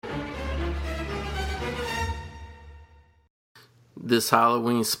This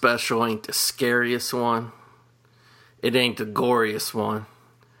Halloween special ain't the scariest one. It ain't the goriest one.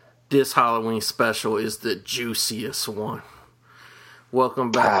 This Halloween special is the juiciest one.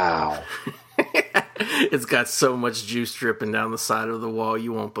 Welcome back. Wow. It's got so much juice dripping down the side of the wall,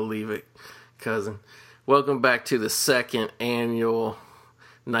 you won't believe it, cousin. Welcome back to the second annual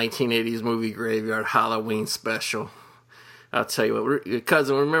 1980s Movie Graveyard Halloween special. I'll tell you what,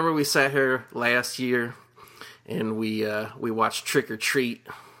 cousin, remember we sat here last year and we watched Trick or Treat?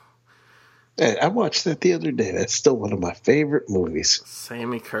 Hey, I watched that the other day. That's still one of my favorite movies.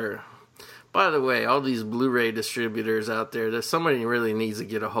 Sammy Kerr. By the way, all these Blu-ray distributors out there, there's somebody really needs to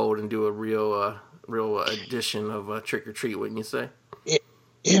get a hold and do a real edition of Trick or Treat, wouldn't you say?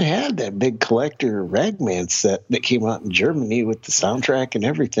 It had that big collector Ragman set that came out in Germany with the soundtrack and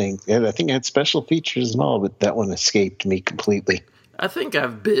everything. And I think it had special features and all, but that one escaped me completely. I think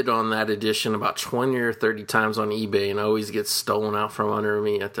I've bid on that edition about 20 or 30 times on eBay and always gets stolen out from under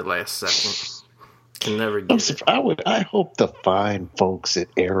me at the last second. Can never get it. I hope the fine folks at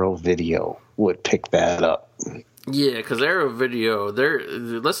Arrow Video would pick that up. Yeah, because Arrow Video,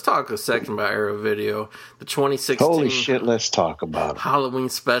 let's talk a second about Arrow Video. The 2016 Holy shit, let's talk about it. Halloween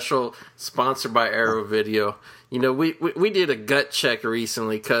special sponsored by Arrow Video. You know, we did a gut check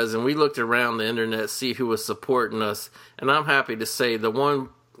recently, cousin. We looked around the internet to see who was supporting us, and I'm happy to say the one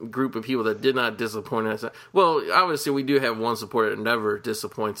group of people that did not disappoint us. Well, obviously we do have one supporter that never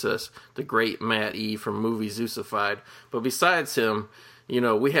disappoints us, the great Matt E. from Movie Zoosified. But besides him, you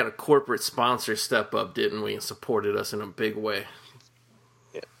know, we had a corporate sponsor step up, didn't we, and supported us in a big way.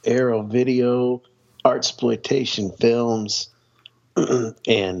 Arrow Video, Artsploitation Films,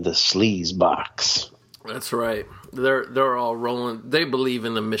 and the Sleaze Box. That's right. They're all rolling. They believe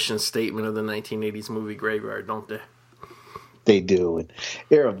in the mission statement of the 1980s Movie Graveyard, don't they? They do. And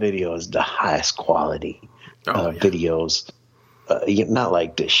Arrow Video is the highest quality videos. Not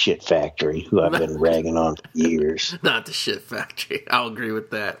like the Shit Factory, who I've been ragging on for years. Not the Shit Factory. I'll agree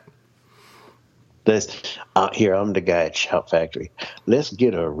with that. Here, I'm the guy at Shout Factory. Let's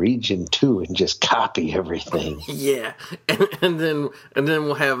get a Region 2 and just copy everything. Yeah. And then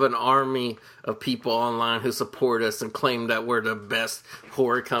we'll have an army of people online who support us and claim that we're the best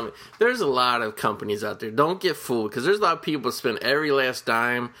horror company. There's a lot of companies out there. Don't get fooled, because there's a lot of people who spend every last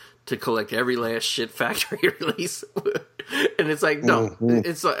dime to collect every last Shit Factory release. And it's like, no. Mm-hmm.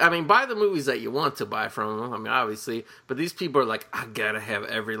 It's like, I mean, buy the movies that you want to buy from them. I mean, obviously. But these people are like, I gotta have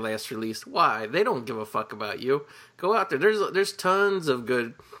every last release. Why? They don't give a fuck about you. Go out there. There's tons of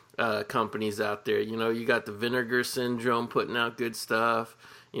good companies out there. You know, you got the Vinegar Syndrome putting out good stuff.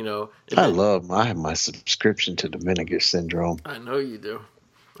 You know, I have my subscription to the Vinegar Syndrome. I know you do.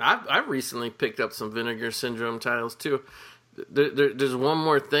 I've recently picked up some Vinegar Syndrome titles too. There's one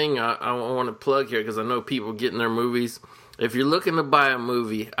more thing I want to plug here, because I know people getting their movies. If you're looking to buy a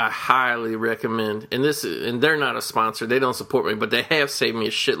movie, I highly recommend, and they're not a sponsor, they don't support me, but they have saved me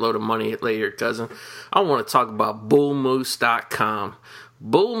a shitload of money later, cousin. I want to talk about bullmoose.com.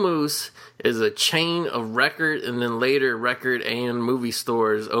 Bull Moose is a chain of record and then later record and movie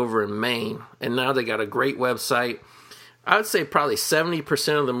stores over in Maine, and now they got a great website. I would say probably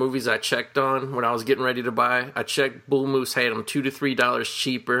 70% of the movies I checked on when I was getting ready to buy, I checked Bull Moose had them $2 to $3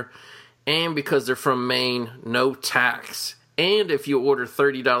 cheaper. And because they're from Maine, no tax. And if you order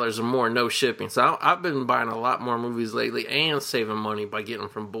 $30 or more, no shipping. So I've been buying a lot more movies lately and saving money by getting them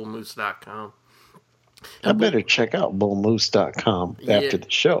from bullmoose.com. And I better check out bullmoose.com after the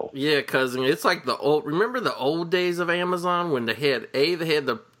show. Yeah, cousin. It's like remember the old days of Amazon when they had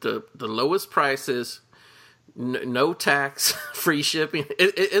the lowest prices, no tax, free shipping.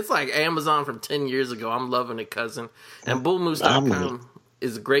 It's like Amazon from 10 years ago. I'm loving it, cousin. And bullmoose.com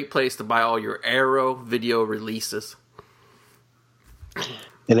is a great place to buy all your Arrow Video releases.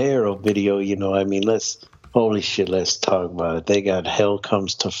 An Arrow Video, you know, I mean, let's talk about it. They got Hell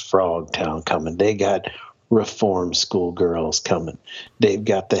Comes to Frogtown coming. They got Reform Schoolgirls coming. They've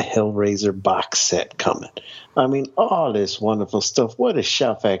got the Hellraiser box set coming. I mean, all this wonderful stuff. What does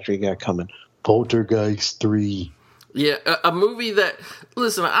Shout Factory got coming? Poltergeist 3. Yeah, a movie that,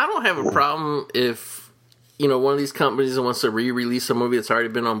 listen, I don't have a problem if, you know, one of these companies wants to re-release a movie that's already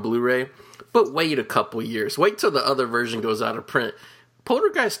been on Blu-ray, but wait a couple years. Wait till the other version goes out of print.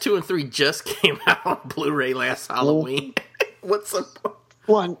 Poltergeist 2 and 3 just came out on Blu-ray last Halloween. What's the point?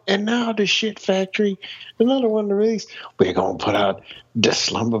 One, and now the Shit Factory, another one to release. We're going to put out The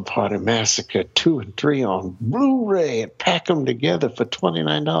Slumber Party Massacre 2 and 3 on Blu-ray and pack them together for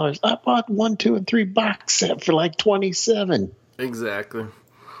 $29. I bought 1, 2, and 3 box set for like $27. Exactly.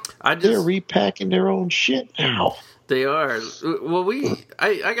 They're repacking their own shit now. They are. Well,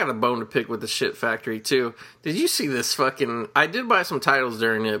 I got a bone to pick with the Shit Factory, too. Did you see this fucking... I did buy some titles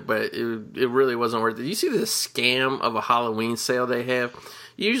during it, but it really wasn't worth it. Did you see this scam of a Halloween sale they have?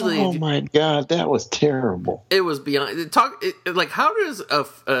 Usually... Oh, my God, that was terrible. It was beyond... Like, how does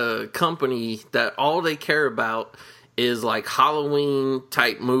a company that all they care about is, like,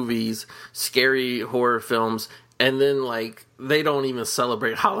 Halloween-type movies, scary horror films, and then, like, they don't even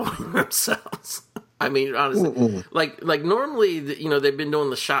celebrate Halloween themselves? I mean, honestly, like normally, they've been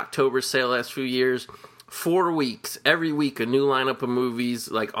doing the Shocktober sale last few years, 4 weeks, every week a new lineup of movies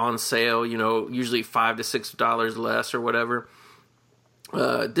like on sale. Usually $5 to $6 less or whatever.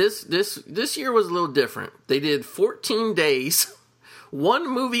 This year was a little different. They did 14 days,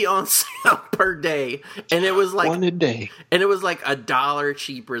 one movie on sale per day, and it was like one a day, and it was like $1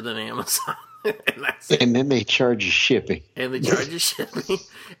 cheaper than Amazon. And then they charge you shipping. And no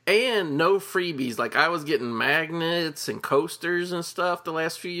freebies. Like, I was getting magnets and coasters and stuff the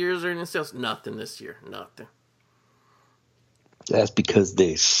last few years during the sales. Nothing this year. Nothing. That's because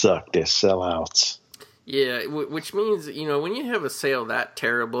they suck. They're sellouts. Yeah, which means, when you have a sale that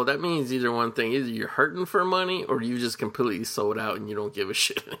terrible, that means either one thing. Either you're hurting for money or you just completely sold out and you don't give a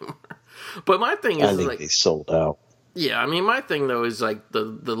shit anymore. But my thing is, I think they sold out. Yeah, I mean, my thing, though, is, like, the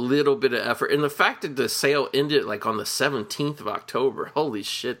little bit of effort. And the fact that the sale ended, like, on the 17th of October. Holy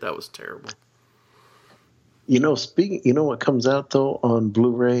shit, that was terrible. You know what comes out, though, on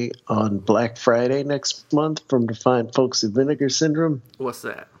Blu-ray on Black Friday next month from the fine folks at Vinegar Syndrome? What's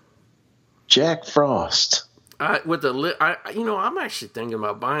that? Jack Frost. I'm actually thinking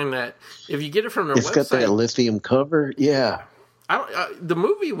about buying that. If you get it from their website. It's got that lithium cover, yeah. The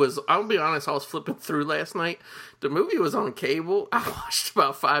movie was, I'll be honest, I was flipping through last night. The movie was on cable. I watched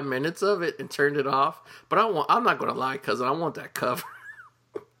about 5 minutes of it and turned it off. But I'm not going to lie, because I want that cover.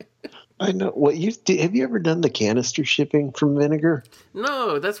 I know. Have you ever done the canister shipping from Vinegar?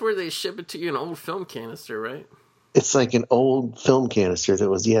 No, that's where they ship it to you in an old film canister, right? It's like an old film canister that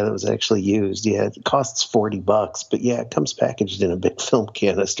was actually used. Yeah, it costs $40, but yeah, it comes packaged in a big film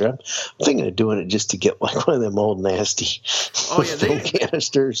canister. I'm thinking of doing it just to get like one of them old nasty film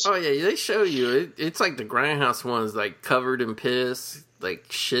canisters. Oh yeah, they show you. It's like the Grindhouse ones, like covered in piss, like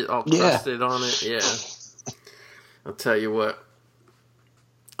shit all crusted on it. Yeah, I'll tell you what.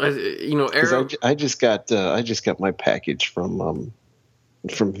 Arrow. I just got my package from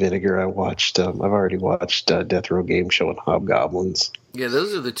Vinegar. I've already watched Death Row Game Show and Hobgoblins. Yeah,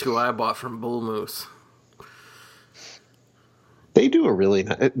 those are the two I bought from Bull Moose. They do a really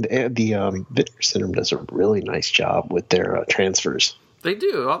the Vinegar Syndrome does a really nice job with their transfers. They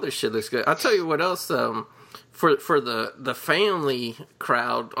do. All this shit looks good. I'll tell you what else. For the family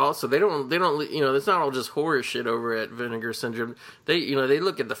crowd, also they don't it's not all just horror shit over at Vinegar Syndrome. They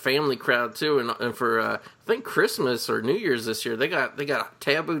look at the family crowd too, and for I think Christmas or New Year's this year they got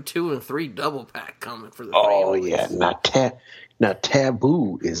Taboo 2 and 3 double pack coming for the families. Yeah, now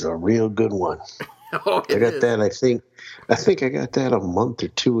Taboo is a real good one. Oh, I got that. I think I got that a month or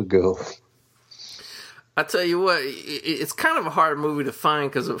two ago. I tell you what, it's kind of a hard movie to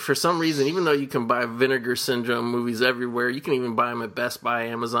find because for some reason, even though you can buy Vinegar Syndrome movies everywhere, you can even buy them at Best Buy,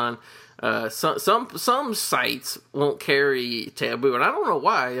 Amazon. Some sites won't carry Taboo, and I don't know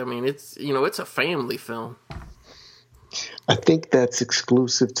why. I mean, it's a family film. I think that's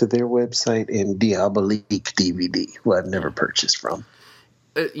exclusive to their website and Diabolique DVD, who I've never purchased from.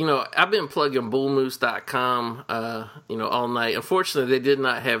 I've been plugging bullmoose.com, all night. Unfortunately, they did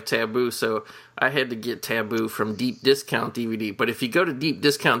not have Taboo, so I had to get Taboo from Deep Discount DVD. But if you go to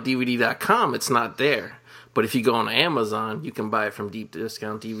deepdiscountdvd.com, it's not there. But if you go on Amazon, you can buy it from Deep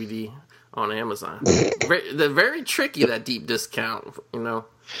Discount DVD on Amazon. They're very tricky, that Deep Discount,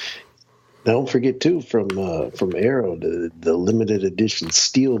 Don't forget, too, from Arrow, the limited edition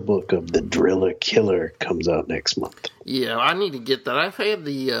steelbook of The Driller Killer comes out next month. Yeah, I need to get that. I've had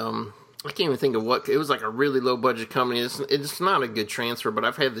the, I can't even think of what, it was like a really low-budget company. It's not a good transfer, but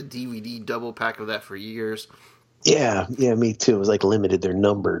I've had the DVD double pack of that for years. Yeah, me too. It was like limited. They're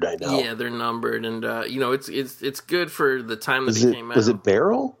numbered, I know. Yeah, they're numbered, and, it's good for the time that it came out. Was it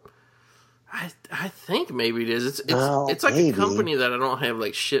Barrel? I think maybe it is. It's like a company that I don't have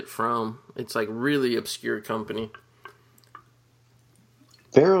like shit from. It's like really obscure company.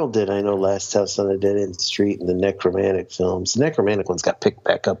 Barrel did, I know, Last House on a Dead End Street and the Necromantic films. The Necromantic ones got picked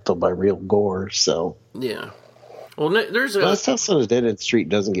back up though by Real Gore, so yeah. Well, there's Last House on a Dead End Street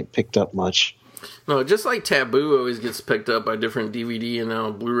doesn't get picked up much. No, just like Taboo always gets picked up by different DVD and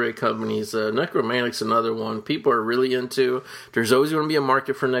now Blu-ray companies. Necromantic's another one people are really into. There's always going to be a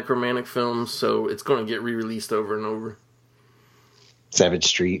market for Necromantic films, so it's going to get re-released over and over. Savage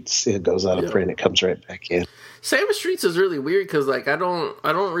Streets. It goes out of print. It comes right back in. Savage Streets is really weird because, like, I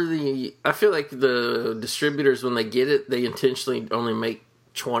feel like the distributors, when they get it, they intentionally only make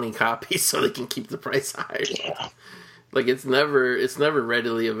 20 copies so they can keep the price higher. Yeah. Like, it's never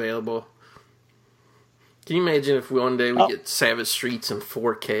readily available. Can you imagine if one day we get Savage Streets in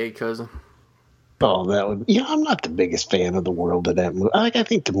 4K, cousin? Oh, that would... I'm not the biggest fan of the world of that movie. I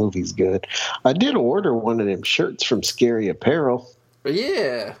think the movie's good. I did order one of them shirts from Scary Apparel.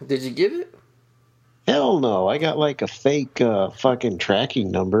 Yeah. Did you get it? Hell no. I got like a fake fucking tracking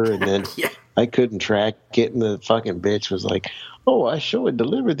number, and then I couldn't track it, and the fucking bitch was like, oh, I show it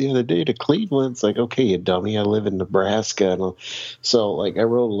delivered the other day to Cleveland. It's like, okay, you dummy, I live in Nebraska. And so, like, I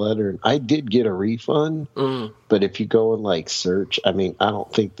wrote a letter, and I did get a refund, but if you go and, like, search, I mean, I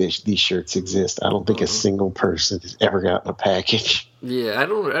don't think these shirts exist. I don't think a single person has ever gotten a package. Yeah, I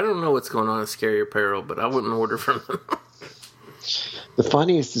don't know what's going on at Scary Apparel, but I wouldn't order from them. The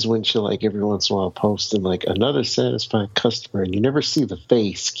funniest is when she, like, every once in a while posting, like, another satisfied customer, and you never see the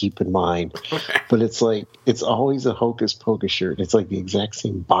face, keep in mind. But it's like, it's always a Hocus Pocus shirt. It's like the exact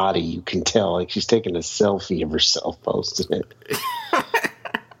same body. You can tell. Like, she's taking a selfie of herself posting it.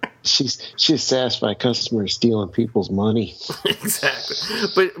 She's a satisfied customer stealing people's money.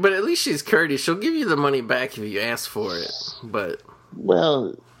 Exactly. But at least she's courteous. She'll give you the money back if you ask for it. But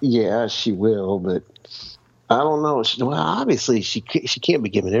well, yeah, she will, but I don't know. Well, obviously, she can't be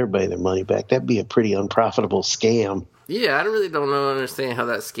giving everybody their money back. That'd be a pretty unprofitable scam. Yeah, I really don't understand how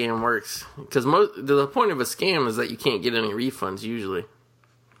that scam works. Because the point of a scam is that you can't get any refunds usually.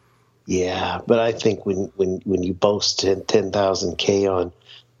 Yeah, but I think when you boast 10,000 K on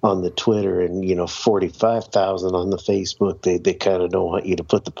the Twitter and 45,000 on the Facebook, they kind of don't want you to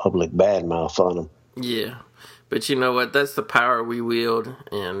put the public bad mouth on them. Yeah, but you know what? That's the power we wield,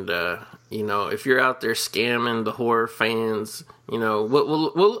 and if you're out there scamming the horror fans, we're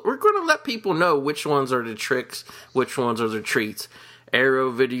going to let people know which ones are the tricks, which ones are the treats. Arrow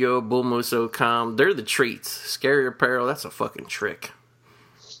Video, Bullmoose.com, they're the treats. Scary Apparel, that's a fucking trick.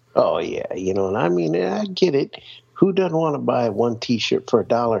 Oh, yeah, and I mean, I get it. Who doesn't want to buy one T-shirt for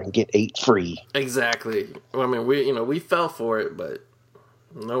 $1 and get 8 free? Exactly. I mean, we fell for it, but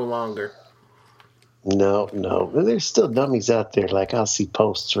no longer. No. There's still dummies out there. Like, I'll see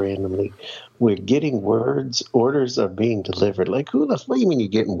posts randomly. We're getting words. Orders are being delivered. Like, who the fuck you mean you're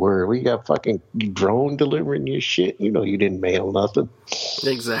getting word? We got fucking drone delivering your shit. You didn't mail nothing.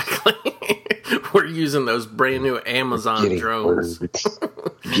 Exactly. We're using those brand new Amazon drones.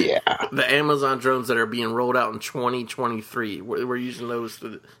 Yeah. The Amazon drones that are being rolled out in 2023. We're using those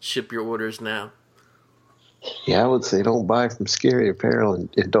to ship your orders now. Yeah, I would say don't buy from Scary Apparel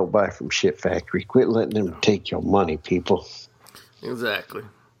and don't buy from Shit Factory. Quit letting them take your money, people. Exactly.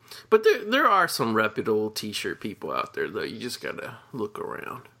 But there are some reputable T-shirt people out there, though. You just got to look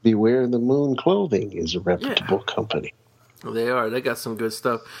around. Beware the Moon Clothing is a reputable company. They are. They got some good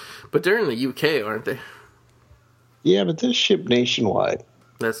stuff. But they're in the UK, aren't they? Yeah, but they're shipped nationwide.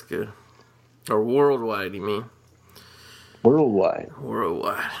 That's good. Or worldwide, you mean? Worldwide.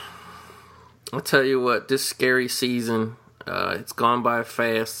 I'll tell you what, this scary season, it's gone by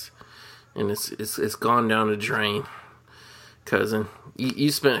fast, and it's gone down the drain. Cousin,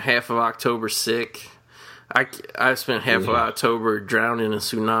 you spent half of October sick. I spent half of October drowned in a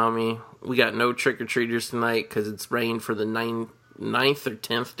tsunami. We got no trick-or-treaters tonight because it's rained for the ninth or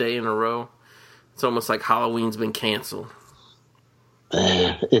 10th day in a row. It's almost like Halloween's been canceled.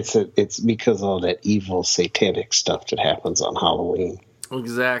 It's because of all that evil satanic stuff that happens on Halloween.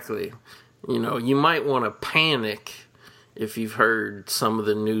 Exactly. You might want to panic if you've heard some of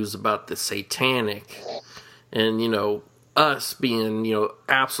the news about the satanic. And, us being,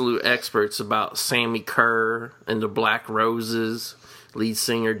 absolute experts about Sammy Kerr and the Black Roses, lead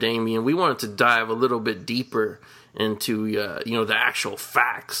singer Damien, we wanted to dive a little bit deeper into, the actual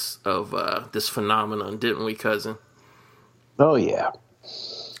facts of this phenomenon, didn't we, cousin? Oh, yeah.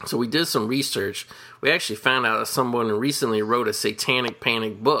 So we did some research. We actually found out that someone recently wrote a Satanic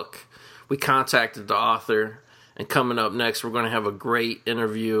Panic book. We contacted the author, and coming up next, we're going to have a great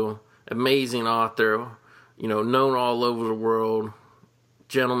interview. Amazing author, known all over the world.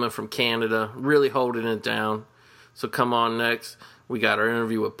 Gentleman from Canada, really holding it down. So come on next. We got our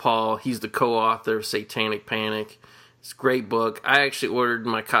interview with Paul. He's the co-author of Satanic Panic. It's a great book. I actually ordered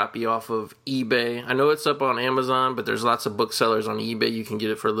my copy off of eBay. I know it's up on Amazon, but there's lots of booksellers on eBay. You can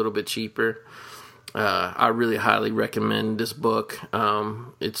get it for a little bit cheaper. I really highly recommend this book.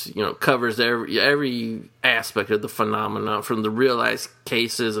 It's covers every aspect of the phenomenon, from the realized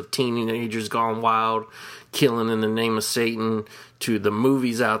cases of teenagers gone wild, killing in the name of Satan, to the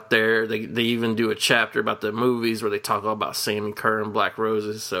movies out there. They even do a chapter about the movies where they talk all about Sammy Kerr and Black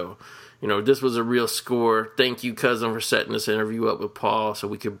Roses. So, this was a real score. Thank you, cousin, for setting this interview up with Paul so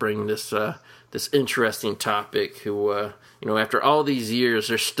we could bring this this interesting topic. Who, after all these years,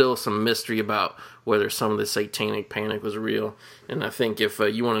 there's still some mystery about whether some of the Satanic Panic was real. And I think if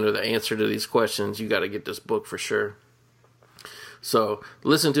you want to know the answer to these questions, you got to get this book for sure. So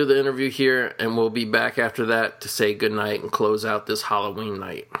listen to the interview here, and we'll be back after that to say goodnight and close out this Halloween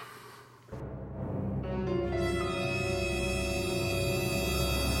night.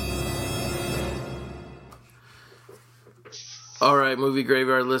 All right, Movie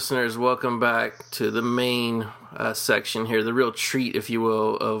Graveyard listeners, welcome back to the main section here, the real treat, if you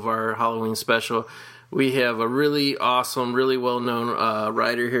will, of our Halloween special. We have a really awesome, really well-known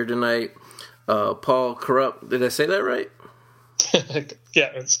writer here tonight, Paul Corupe. Did I say that right?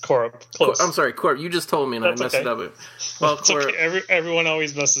 Yeah, it's Corupe. Close. I'm sorry, Corupe. You just told me, and That's I messed okay. it up. Well, It's okay. Everyone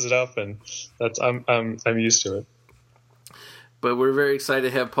always messes it up, and I'm used to it. But we're very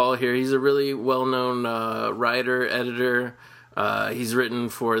excited to have Paul here. He's a really well-known writer, editor. He's written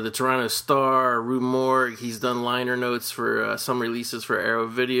for the Toronto Star, Rue Morgue. He's done liner notes for some releases for Arrow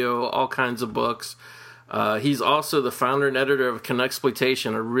Video, all kinds of books. He's also the founder and editor of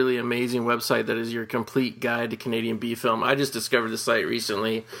Connexploitation, a really amazing website that is your complete guide to Canadian B-film. I just discovered the site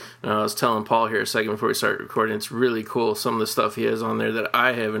recently. I was telling Paul here a second before we started recording. It's really cool, some of the stuff he has on there that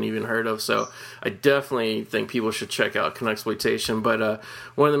I haven't even heard of. So I definitely think people should check out Connexploitation. But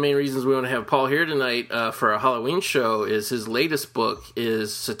one of the main reasons we want to have Paul here tonight for our Halloween show is his latest book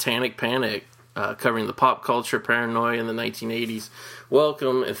is Satanic Panic, covering the pop culture paranoia in the 1980s.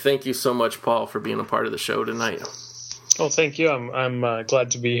 Welcome, and thank you so much, Paul, for being a part of the show tonight. Oh, thank you. I'm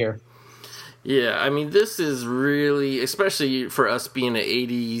glad to be here. Yeah, I mean, this is really, especially for us being an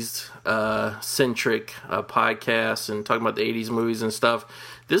 80s centric podcast and talking about the 80s movies and stuff,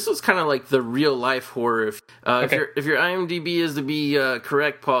 this was kind of like the real life horror. Okay. If your IMDb is to be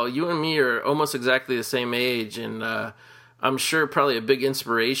correct, Paul, you and me are almost exactly the same age, and I'm sure probably a big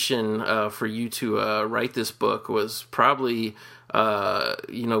inspiration for you to write this book was probably,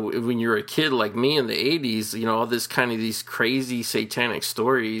 when you were a kid like me in the 80s, all this kind of these crazy satanic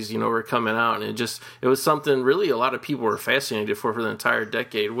stories, were coming out. And it was something really a lot of people were fascinated for the entire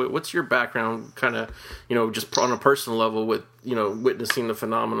decade. What's your background kind of, just on a personal level with, witnessing the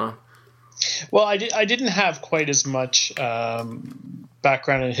phenomena? Well, I didn't have quite as much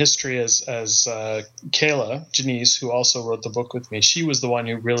background in history as Kayla, Janice, who also wrote the book with me. She was the one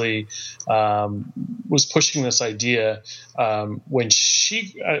who really was pushing this idea. When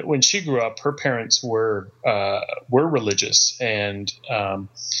she grew up, her parents were religious, and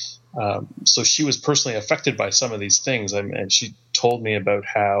so she was personally affected by some of these things. And she told me about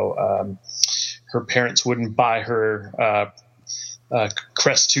how her parents wouldn't buy her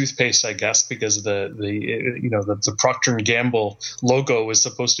Crest toothpaste, I guess, because the Procter and Gamble logo was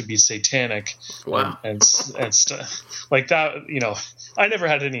supposed to be satanic. Wow. and stuff like that. I never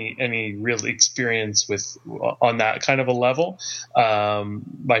had any real experience on that kind of a level.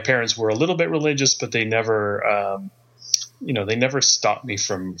 My parents were a little bit religious, but they never they never stopped me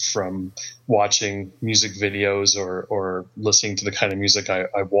from watching music videos or listening to the kind of music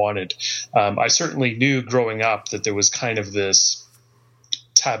I wanted. I certainly knew growing up that there was kind of this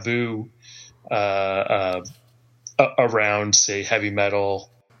taboo around, say, heavy metal,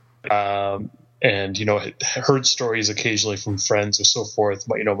 and heard stories occasionally from friends or so forth.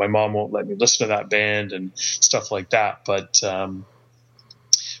 But my mom won't let me listen to that band and stuff like that. But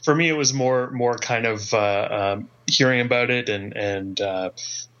for me, it was more kind of hearing about it and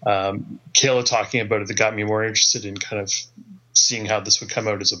Kayla talking about it that got me more interested in kind of seeing how this would come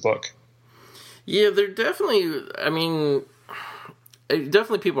out as a book. Yeah, they're definitely. I mean,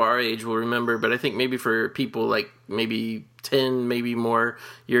 definitely people our age will remember, but I think maybe for people like maybe 10, maybe more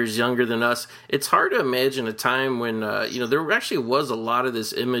years younger than us, it's hard to imagine a time when, there actually was a lot of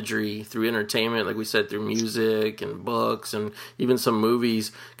this imagery through entertainment, like we said, through music and books and even some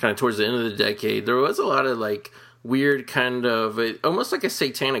movies kind of towards the end of the decade. There was a lot of like weird kind of, almost like a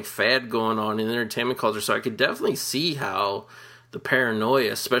satanic fad going on in entertainment culture. So I could definitely see how the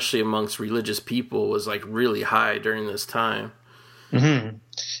paranoia, especially amongst religious people, was like really high during this time. Mm-hmm.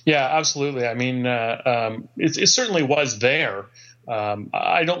 Yeah, absolutely. I mean, it certainly was there.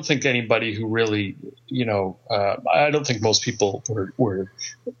 I don't think anybody who really, I don't think most people were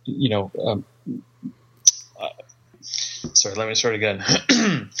sorry, let me start again.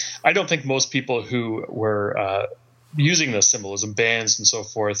 I don't think most people who were using the symbolism, bands and so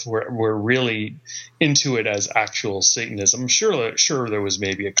forth, were really into it as actual Satanism. Sure, there was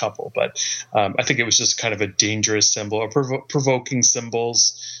maybe a couple, but I think it was just kind of a dangerous symbol, or provoking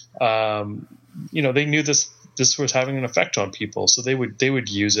symbols. They knew this was having an effect on people, so they would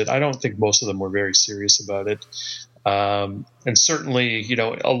use it. I don't think most of them were very serious about it. And certainly,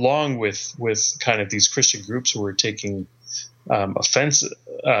 along with kind of these Christian groups who were taking offense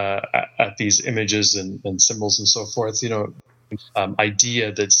at these images and symbols and so forth,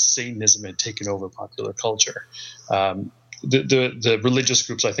 idea that Satanism had taken over popular culture. The religious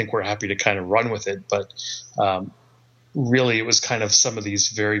groups, I think, were happy to kind of run with it, but really it was kind of some of these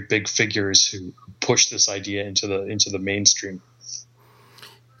very big figures who pushed this idea into the mainstream.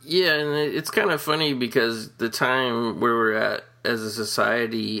 Yeah, and it's kind of funny because the time where we're at as a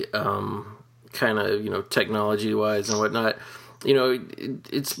society, kind of, technology-wise and whatnot,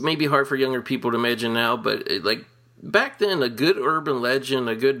 it's maybe hard for younger people to imagine now, but back then, a good urban legend,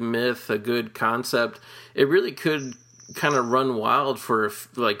 a good myth, a good concept, it really could kind of run wild for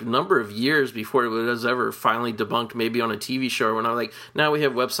a number of years before it was ever finally debunked, maybe on a TV show or whatnot. Now we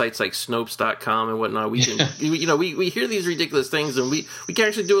have websites like Snopes.com and whatnot. We can, we hear these ridiculous things, and we can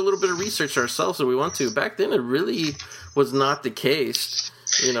actually do a little bit of research ourselves if we want to. Back then, it really was not the case.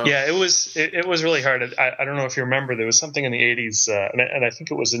 Yeah, it was really hard. I don't know if you remember, there was something in the 80s, and I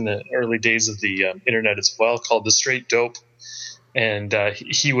think it was in the early days of the internet as well, called The Straight Dope. And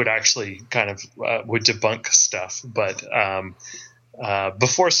he would actually kind of would debunk stuff, but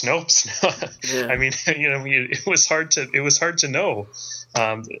before Snopes, yeah. I mean, it was hard to know.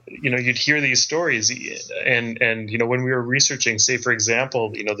 You'd hear these stories, and when we were researching, say for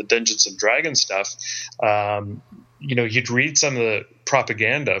example, the Dungeons and Dragons stuff, you'd read some of the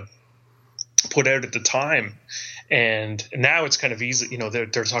propaganda put out at the time. And now it's kind of easy, they're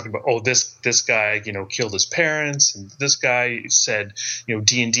talking about, this guy, killed his parents, and this guy said,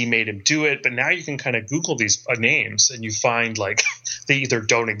 D&D made him do it. But now you can kind of Google these names, and you find they either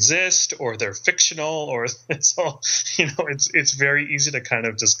don't exist or they're fictional, or it's all, it's very easy to kind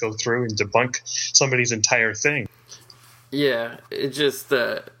of just go through and debunk somebody's entire thing. Yeah, it just,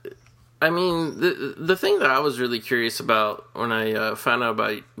 the thing that I was really curious about when I found out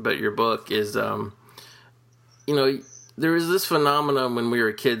about your book is, there was this phenomenon when we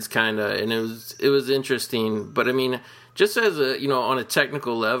were kids, kind of, and it was interesting. But just as on a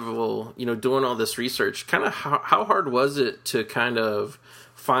technical level, doing all this research, kind of how hard was it to kind of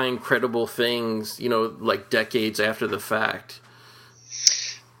find credible things, decades after the fact?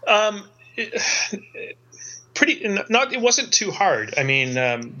 It wasn't too hard.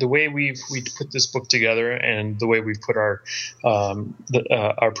 The way we put this book together, and the way we put our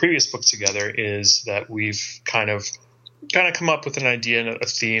previous book together, is that we've kind of come up with an idea and a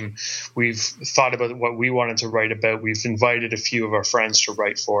theme. We've thought about what we wanted to write about. We've invited a few of our friends to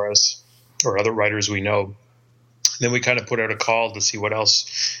write for us, or other writers we know. Then we kind of put out a call to see what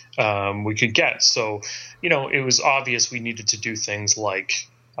else we could get. So, it was obvious we needed to do things like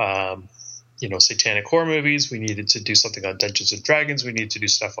satanic horror movies. We needed to do something on Dungeons and Dragons. We needed to do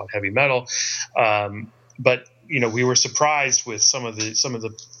stuff on heavy metal. But we were surprised with some of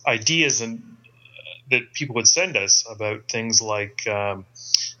the ideas that people would send us about things like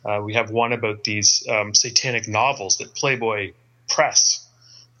we have one about these satanic novels that Playboy Press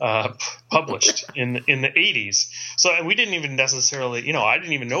published in the 80s. So, and we didn't even necessarily, I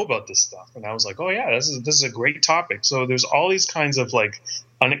didn't even know about this stuff. And I was like, oh yeah, this is a great topic. So there's all these kinds of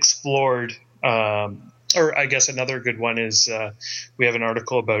unexplored, or I guess another good one is we have an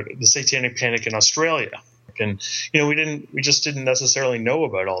article about the Satanic Panic in Australia. And, we just didn't necessarily know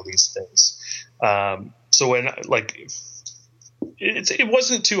about all these things. So when it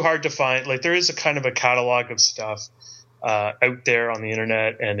wasn't too hard to find, there is a kind of a catalog of stuff out there on the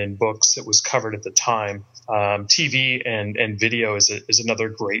internet and in books that was covered at the time. TV and video is another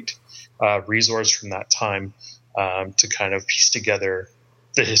great resource from that time to kind of piece together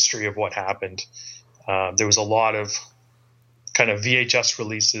the history of what happened. There was a lot of kind of VHS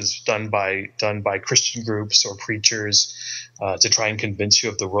releases done by Christian groups or preachers to try and convince you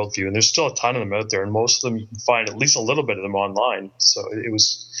of the worldview. And there's still a ton of them out there, and most of them you can find at least a little bit of them online. So it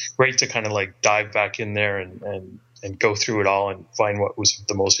was great to kind of dive back in there and go through it all and find what was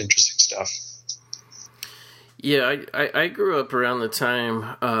the most interesting stuff. Yeah, I grew up around the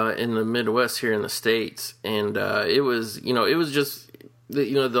time in the Midwest here in the States, and it was just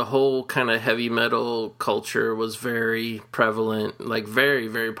the whole kind of heavy metal culture was very prevalent, very,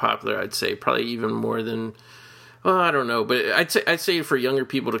 very popular, I'd say, probably even more than Well, I don't know, but I'd say for younger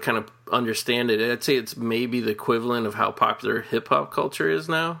people to kind of understand it, I'd say it's maybe the equivalent of how popular hip hop culture is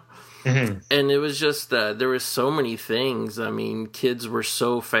now. Mm-hmm. And it was just there was so many things. I mean, kids were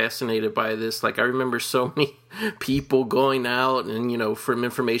so fascinated by this. Like, I remember so many people going out and, you know, from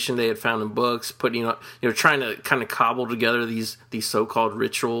information they had found in books, putting up, you know, trying to kind of cobble together these so-called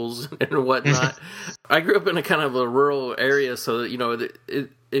rituals and whatnot. I grew up in a kind of a rural area, so that, you know,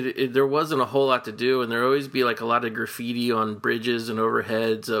 there wasn't a whole lot to do, and there would always be like a lot of graffiti on bridges and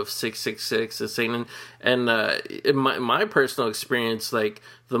overheads of 666 and Satan. And in my personal experience, like,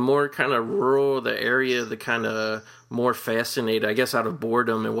 the more kind of rural the area, the kind of more fascinated, I guess, out of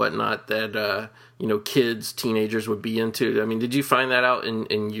boredom and whatnot, that you know, kids, teenagers would be into. I mean, did you find that out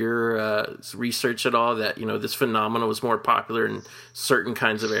in your research at all, that, you know, this phenomenon was more popular in certain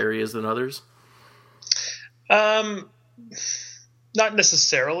kinds of areas than others? Not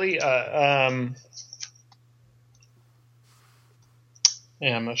necessarily. Yeah,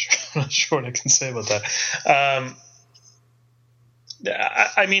 I'm not sure what I can say about that.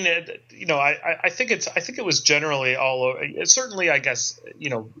 I mean, you know, I think it was generally all over. Certainly, I guess,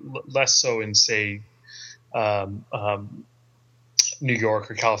 you know, less so in, say, New York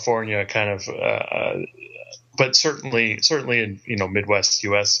or California, kind of, but certainly in, you know, Midwest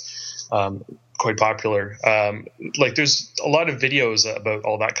U.S. Quite popular. Like, there's a lot of videos about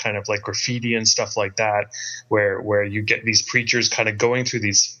all that kind of, like, graffiti and stuff like that, where you get these preachers kind of going through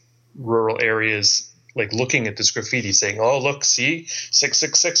these rural areas, like, looking at this graffiti, saying, "Oh, look, see,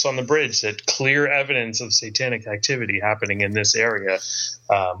 666 on the bridge, that clear evidence of satanic activity happening in this area,"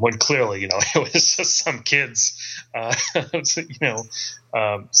 when clearly, you know, it was just some kids, you know,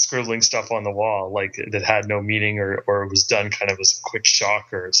 scribbling stuff on the wall, like, that had no meaning, or was done kind of as a quick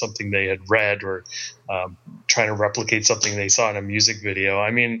shock, or something they had read, or trying to replicate something they saw in a music video.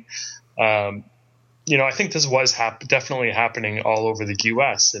 I mean, you know, I think this was definitely happening all over the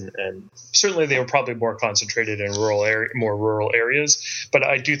U.S. and certainly they were probably more concentrated in more rural areas. But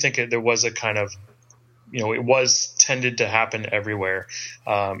I do think there was a kind of, you know, it was tended to happen everywhere,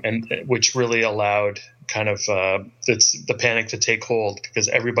 and which really allowed kind of the panic to take hold, because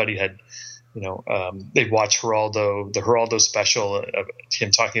everybody had, you know, they'd watch the Geraldo special of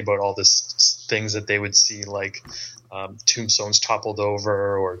him talking about all this things that they would see, like tombstones toppled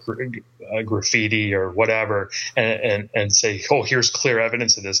over, or graffiti or whatever, and say, "Oh, here's clear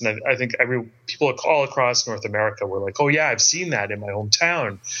evidence of this." And I think people all across North America were like, "Oh yeah, I've seen that in my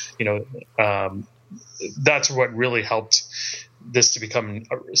hometown." You know, that's what really helped this to become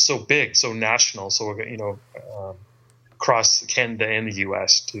so big, so national, so, you know, across Canada and the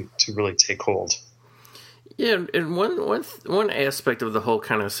U.S. to really take hold. Yeah, and one aspect of the whole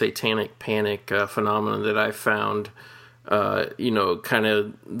kind of satanic panic phenomenon that I found, you know, kind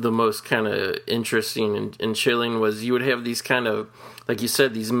of the most kind of interesting and chilling was, you would have these kind of, like you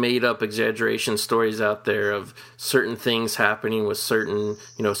said, these made-up exaggeration stories out there of certain things happening with certain,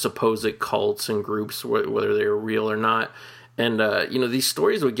 you know, supposed cults and groups, whether they were real or not. And, you know, these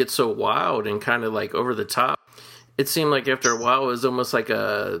stories would get so wild and kind of like over the top. It seemed like after a while it was almost like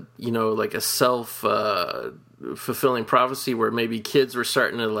a, you know, like a self fulfilling prophecy, where maybe kids were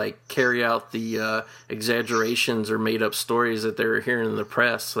starting to like carry out the exaggerations or made up stories that they were hearing in the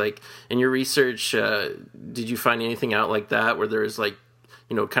press. Like, in your research, did you find anything out like that, where there was, like,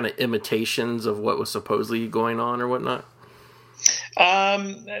 you know, kind of imitations of what was supposedly going on or whatnot?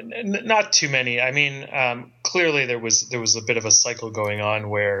 Not too many. I mean, clearly there was a bit of a cycle going on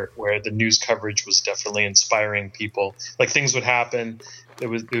where the news coverage was definitely inspiring people. Like, things would happen, there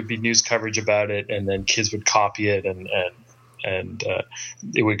would be news coverage about it, and then kids would copy it, and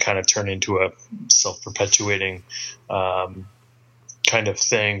it would kind of turn into a self-perpetuating kind of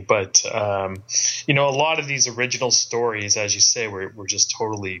thing. But you know, a lot of these original stories, as you say, were just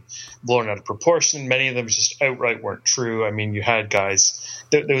totally blown out of proportion. Many of them just outright weren't true. I mean, you had guys,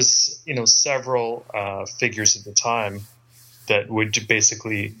 there was, you know, several figures at the time that would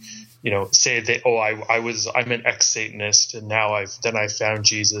basically, you know, say that, "Oh, I'm an ex-Satanist, and now I found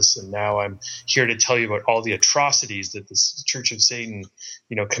Jesus, and now I'm here to tell you about all the atrocities that this Church of Satan,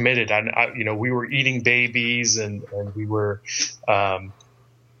 you know, committed. And you know, we were eating babies, and we were,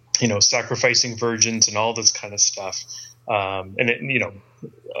 you know, sacrificing virgins and all this kind of stuff." And it, you know,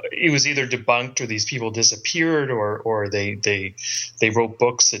 it was either debunked, or these people disappeared, or they wrote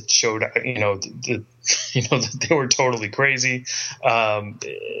books that showed, you know, that they were totally crazy.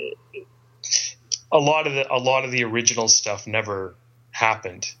 A lot of the original stuff never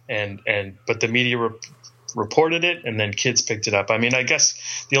happened, but the media reported it, and then kids picked it up. I mean, I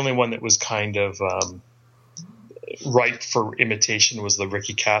guess the only one that was kind of ripe for imitation was the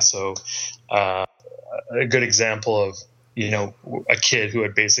Ricky Casso a good example of, a kid who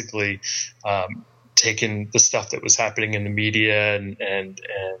had basically taken the stuff that was happening in the media and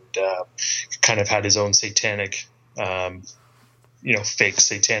kind of had his own satanic, fake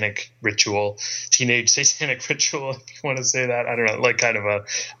satanic ritual, teenage satanic ritual, if you want to say that. I don't know, like kind of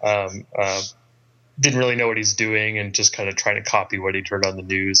didn't really know what he's doing and just kind of trying to copy what he'd heard on the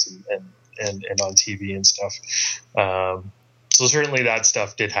news and on TV and stuff. So certainly that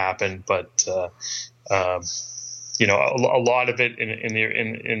stuff did happen, but a lot of it,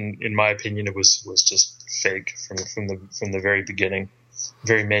 in my opinion, it was just fake from the very beginning,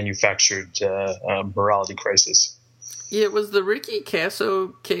 very manufactured morality crisis. Yeah, was the Ricky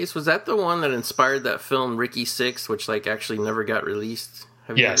Casso case, was that the one that inspired that film Ricky Six, which actually never got released?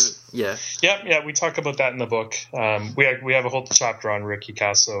 Have you heard of it? Yeah. Yeah, we talk about that in the book. We have a whole chapter on Ricky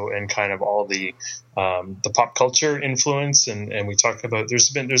Casso and kind of all the pop culture influence, and we talk about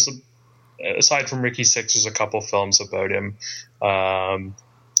aside from Ricky Six, there's a couple films about him, and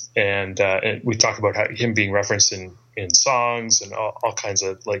we talk about him being referenced in songs and all kinds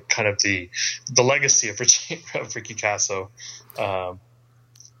of kind of the legacy of Ricky Casso.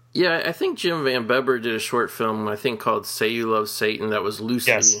 Yeah, I think Jim Van Bebber did a short film, I think, called Say You Love Satan, that was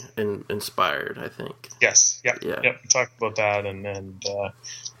loosely inspired, I think. Yes, yep. We talked about that,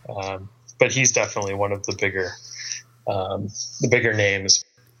 but he's definitely one of the bigger names.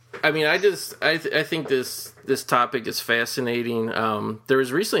 I mean, I think this topic is fascinating. There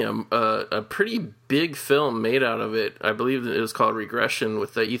was recently a pretty big film made out of it. I believe it was called Regression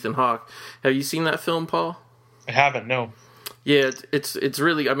with Ethan Hawke. Have you seen that film, Paul? I haven't, no. Yeah, it's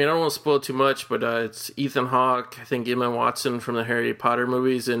really, I mean, I don't want to spoil too much, but it's Ethan Hawke, I think Emma Watson from the Harry Potter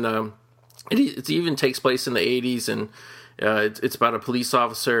movies, and it even takes place in the 80s, and it's about a police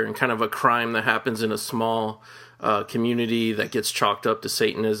officer and kind of a crime that happens in a small community that gets chalked up to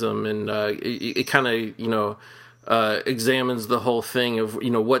Satanism, and it kind of, examines the whole thing of,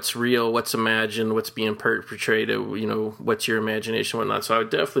 what's real, what's imagined, what's being perpetrated, what's your imagination, whatnot. So I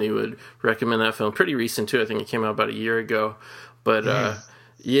definitely would recommend that film. Pretty recent too. I think it came out about a year ago. But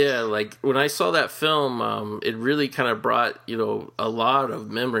when I saw that film, it really kind of brought, a lot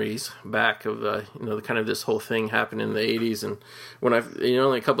of memories back of, kind of this whole thing happened in the 80s. And when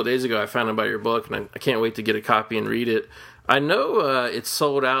only a couple of days ago, I found out about your book, and I can't wait to get a copy and read it. I know it's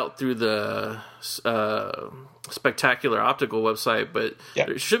sold out through the Spectacular Optical website, but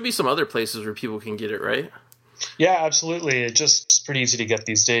there should be some other places where people can get it, right? Yeah, absolutely. It's pretty easy to get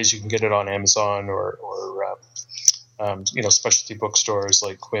these days. You can get it on Amazon or specialty bookstores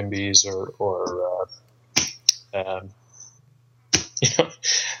like Quimby's or I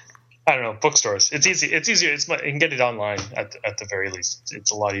don't know, bookstores. It's easy. It's easier. You can get it online at the very least.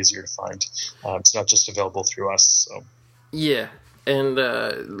 It's a lot easier to find. It's not just available through us. So. Yeah. And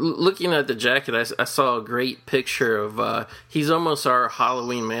looking at the jacket, I saw a great picture of, he's almost our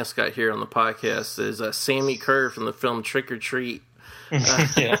Halloween mascot here on the podcast, is Sammy Kerr from the film Trick or Treat.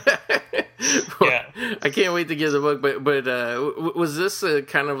 Yeah. I can't wait to get the book, but was this a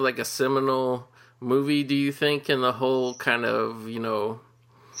kind of like a seminal movie, do you think, in the whole kind of,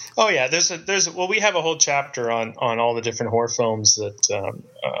 Oh yeah, we have a whole chapter on all the different horror films that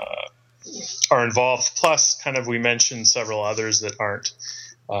are involved. Plus, kind of, we mentioned several others that aren't,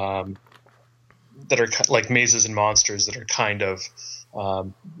 that are like Mazes and Monsters that are kind of,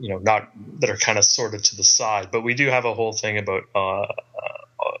 not, that are kind of sort of to the side. But we do have a whole thing about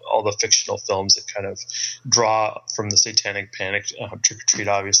all the fictional films that kind of draw from the Satanic Panic. Trick or Treat,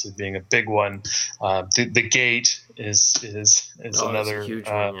 obviously, being a big one. The Gate is another huge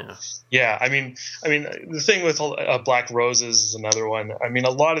one, yeah. I mean, the thing with Black Roses is another one. I mean, a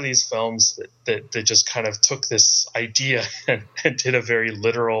lot of these films that just kind of took this idea and did a very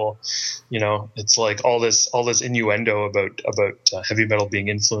literal, it's like all this innuendo about heavy metal being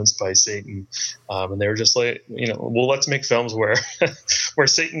influenced by Satan, and they were just like, well, let's make films where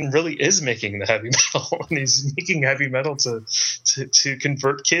Satan really is making the heavy metal, and he's making heavy metal to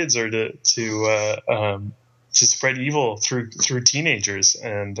convert kids or to spread evil through teenagers,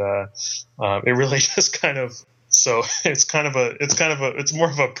 and it really just kind of, so it's more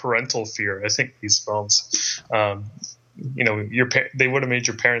of a parental fear, I think, these films. They would have made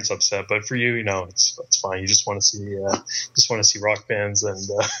your parents upset, but for you, it's fine. You just want to see rock bands and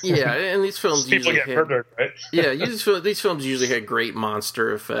and these films people get murdered, right? These films usually had great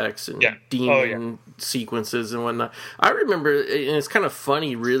monster effects and demon sequences and whatnot. I remember, and it's kind of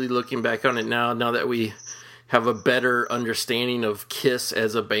funny, really looking back on it now that we have a better understanding of Kiss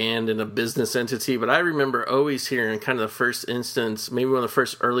as a band and a business entity, but I remember always hearing kind of the first instance, maybe one of the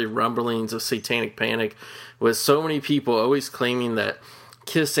first early rumblings of Satanic Panic, was so many people always claiming that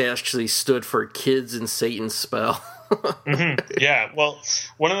KISS actually stood for Kids in Satan's Spell. Yeah, well,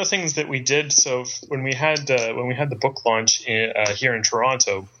 one of the things that we did, so when we had the book launch here in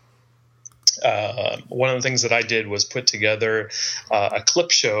Toronto, one of the things that I did was put together a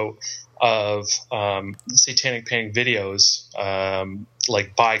clip show of Satanic Panic videos,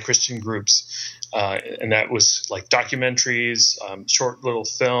 like by Christian groups, and that was like documentaries, short little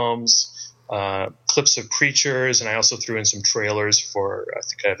films, clips of preachers, and I also threw in some trailers for, I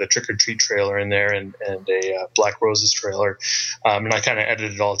think I have the Trick or Treat trailer in there and a Black Roses trailer, and I kind of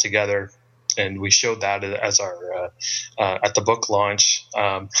edited it all together, and we showed that as our at the book launch.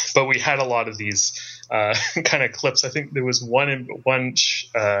 But we had a lot of these kind of clips. I think there was one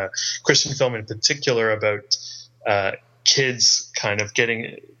Christian film in particular about kids kind of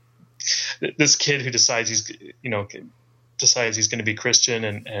getting this kid who decides he's going to be Christian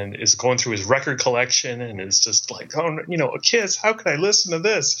and is going through his record collection and is just like, oh, a KISS, how can I listen to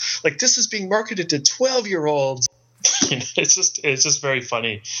this? Like, this is being marketed to 12-year-olds. It's just very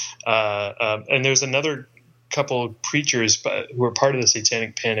funny. And there's another couple of preachers who were part of the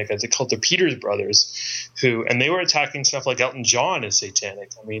Satanic Panic, I think called the Peters Brothers, and they were attacking stuff like Elton John as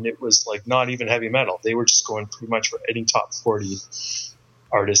satanic. I mean, it was like not even heavy metal. They were just going pretty much for any top 40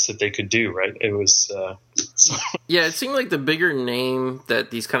 artists that they could do, right? It was yeah, it seemed like the bigger name that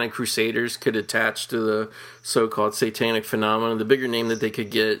these kind of crusaders could attach to the so-called satanic phenomenon, the bigger name that they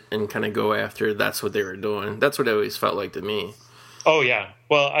could get and kind of go after, that's what they were doing. That's what it always felt like to me. Oh yeah,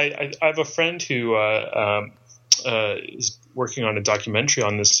 well, I have a friend who is working on a documentary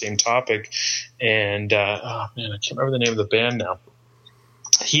on this same topic, and oh man, I can't remember the name of the band now.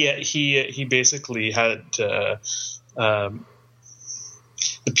 He basically had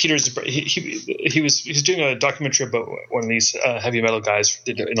the Peters. He was doing a documentary about one of these heavy metal guys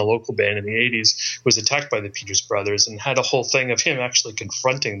in a local band in the 80s who was attacked by the Peters Brothers, and had a whole thing of him actually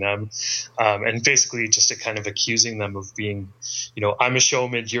confronting them, and basically just a kind of accusing them of being, I'm a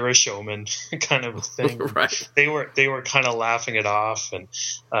showman, you're a showman, kind of a thing. Right. They were kind of laughing it off, and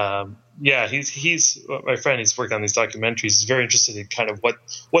yeah, he's my friend. He's working on these documentaries. He's very interested in kind of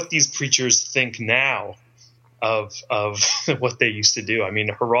what these preachers think now of what they used to do. I mean,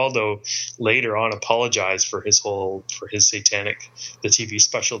 Geraldo later on apologized for his satanic, the TV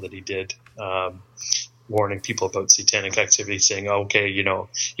special that he did, warning people about satanic activity, saying, okay,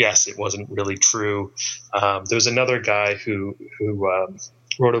 yes, it wasn't really true. There's another guy who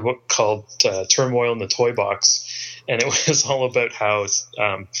wrote a book called Turmoil in the Toy Box, and it was all about how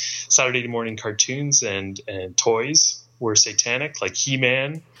Saturday morning cartoons and toys were satanic, like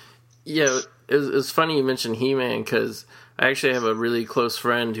He-Man. Yeah, it's funny you mentioned He-Man, because I actually have a really close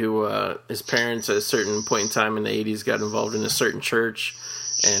friend who his parents at a certain point in time in the 80s got involved in a certain church,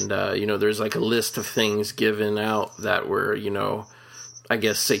 and there's like a list of things given out that were I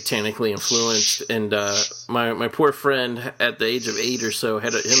guess satanically influenced, and my poor friend at the age of 8 or so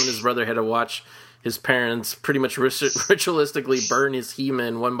him and his brother had to watch his parents pretty much ritualistically burn his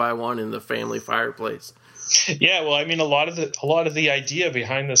He-Man one by one in the family fireplace. Yeah, well, I mean, a lot of the idea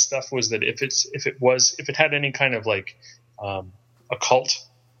behind this stuff was that if it had any kind of like occult.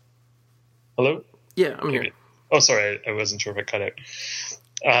 Hello? Yeah, I'm here. Oh, sorry, I wasn't sure if I cut out.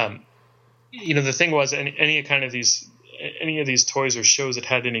 The thing was, any of these toys or shows that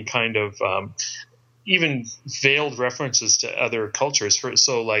had any kind of even veiled references to other cultures.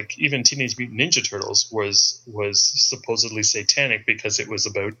 So like even Teenage Mutant Ninja Turtles was supposedly satanic because it was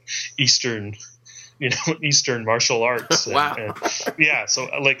about Eastern martial arts. Wow. And yeah, so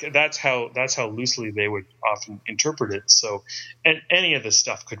like that's how loosely they would often interpret it. So, and any of this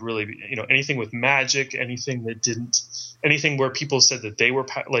stuff could really be, anything with magic, anything where people said that they were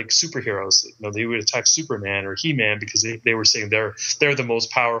like superheroes. They would attack Superman or He-Man because they were saying they're the most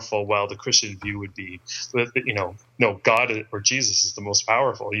powerful, while the Christian view would be, no, God or Jesus is the most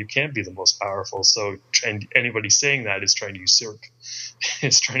powerful. You can't be the most powerful. So, and anybody saying that is trying to usurp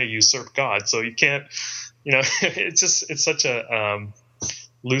God. So you can't, it's such a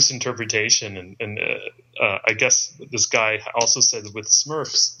loose interpretation. And I guess this guy also said with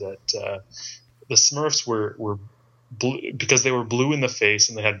Smurfs that the Smurfs were blue because they were blue in the face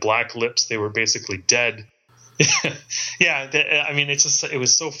and they had black lips. They were basically dead. Yeah. I mean, it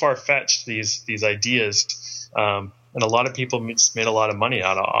was so far fetched, these ideas. And a lot of people just made a lot of money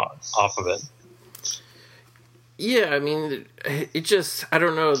off of it. Yeah, I mean, it just, I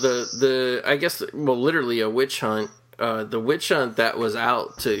don't know, I guess, literally a witch hunt, the witch hunt that was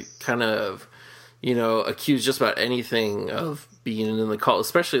out to kind of, accuse just about anything of being in the cult,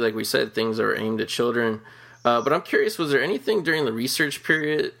 especially, like we said, things that are aimed at children. But I'm curious, was there anything during the research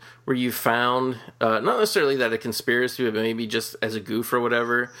period where you found, not necessarily that a conspiracy, but maybe just as a goof or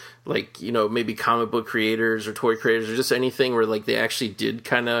whatever, like, maybe comic book creators or toy creators or just anything where, like, they actually did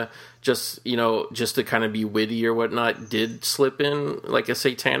kind of just to kind of be witty or whatnot, did slip in, like, a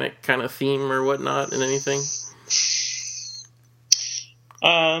satanic kind of theme or whatnot in anything?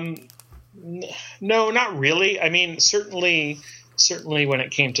 No, not really. I mean, certainly when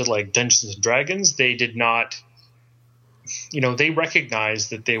it came to, like, Dungeons and Dragons, they did not, they recognized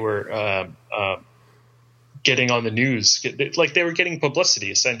that they were getting on the news, like they were getting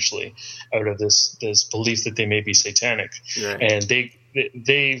publicity essentially out of this belief that they may be satanic, right. And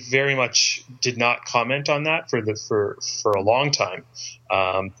they very much did not comment on that for a long time.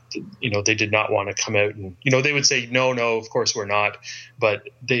 They did not want to come out and they would say no, of course we're not, but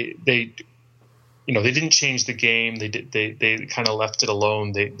they didn't change the game. They kind of left it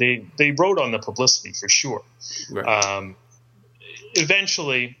alone. They rode on the publicity for sure. Right.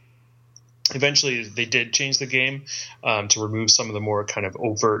 Eventually they did change the game to remove some of the more kind of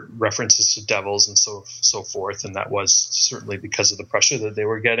overt references to devils and so forth, and that was certainly because of the pressure that they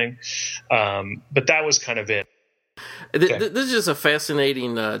were getting. But that was kind of it. Okay. This is just a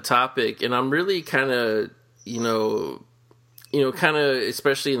fascinating topic, and I'm really kind of kind of,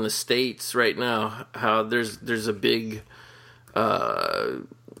 especially in the States right now, how there's a big,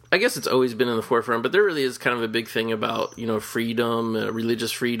 I guess it's always been in the forefront, but there really is kind of a big thing about, freedom,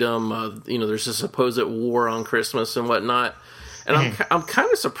 religious freedom. There's a supposed war on Christmas and whatnot. And I'm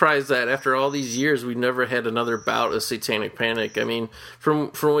kind of surprised that after all these years, we've never had another bout of Satanic Panic. I mean,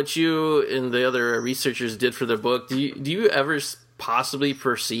 from what you and the other researchers did for the book, do you ever possibly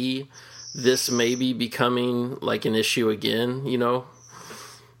foresee this maybe becoming like an issue again?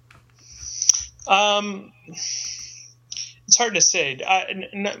 It's hard to say.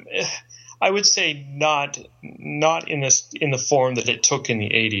 I would say not in the form that it took in the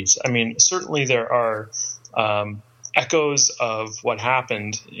 80s. I mean, certainly there are echoes of what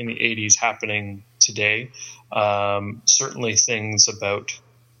happened in the 80s happening today. Certainly things about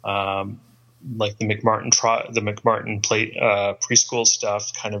like the McMartin preschool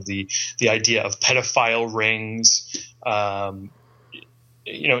stuff, kind of the idea of pedophile rings,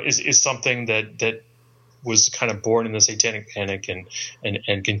 is something that was kind of born in the Satanic Panic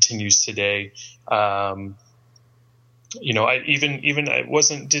and continues today.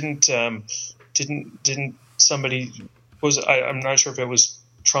 Didn't somebody I'm not sure if it was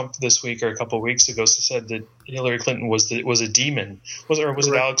Trump this week or a couple of weeks ago said that Hillary Clinton was a demon, was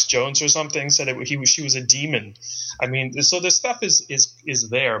it Alex Jones or something said she was a demon. I mean, so this stuff is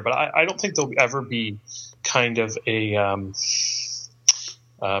there, but I don't think there'll ever be kind of a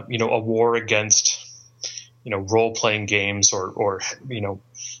a war against role playing games or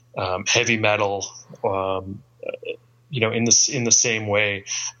heavy metal in the same way.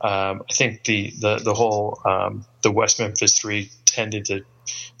 I think the whole the West Memphis 3 tended to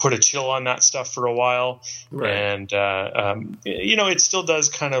put a chill on that stuff for a while, right. And it still does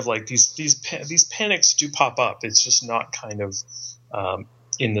kind of like these panics do pop up. It's just not kind of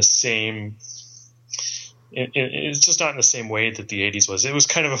in the same. It's just not in the same way that the 80s was. It was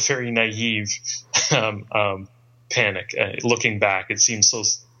kind of a very naive panic. Looking back, it seems so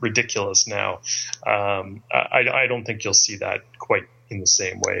ridiculous now. I don't think you'll see that quite in the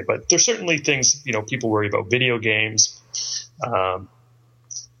same way. But there's certainly things, people worry about video games.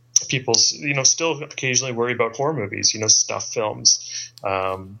 People, still occasionally worry about horror movies, stuff films.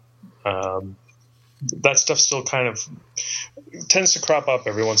 That stuff still kind of tends to crop up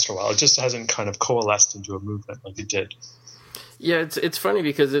every once in a while. It just hasn't kind of coalesced into a movement like it did. Yeah, it's funny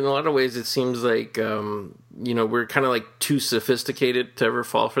because in a lot of ways it seems like, we're kind of like too sophisticated to ever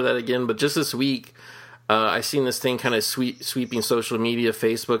fall for that again. But just this week, I seen this thing kind of sweeping social media,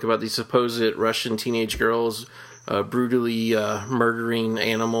 Facebook, about these supposed Russian teenage girls brutally murdering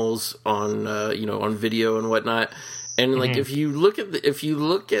animals on on video and whatnot. And like if you look at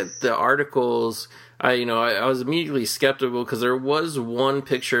the articles, I was immediately skeptical because there was one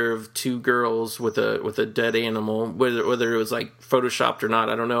picture of two girls with a dead animal, whether it was like photoshopped or not,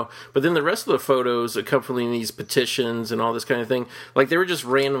 I don't know. But then the rest of the photos accompanying these petitions and all this kind of thing, like they were just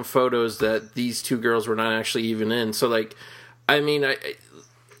random photos that these two girls were not actually even in. So like, I mean,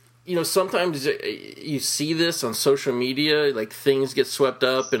 sometimes you see this on social media, like things get swept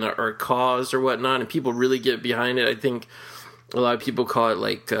up and are caused or whatnot, and people really get behind it. I think a lot of people call it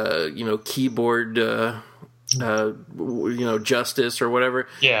like, keyboard justice or whatever.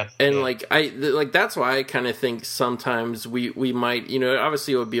 Yeah. And that's why I kind of think sometimes we might,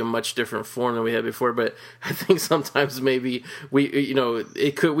 obviously it would be a much different form than we had before, but I think sometimes maybe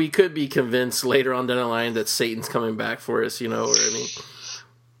we could be convinced later on down the line that Satan's coming back for us,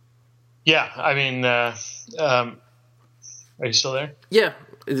 Yeah, I mean, are you still there? Yeah.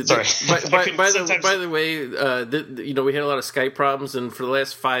 Sorry. By the way, we had a lot of Skype problems, and for the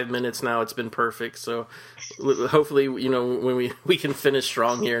last 5 minutes now, it's been perfect. So hopefully, when we can finish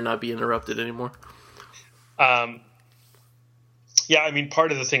strong here and not be interrupted anymore. Yeah, I mean,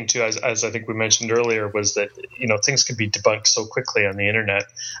 part of the thing too, as I think we mentioned earlier, was that things can be debunked so quickly on the internet.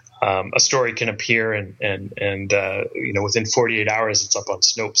 A story can appear, and within 48 hours, it's up on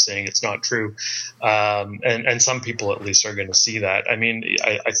Snopes saying it's not true, and some people at least are going to see that. I mean,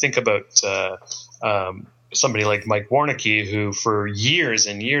 I think about somebody like Mike Warnke, who for years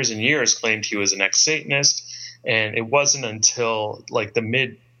and years and years claimed he was an ex-Satanist, and it wasn't until the late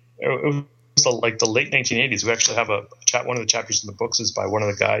 1980s. We actually have one of the chapters in the books is by one of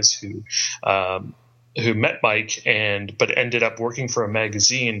the guys who met Mike but ended up working for a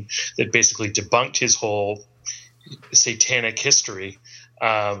magazine that basically debunked his whole satanic history.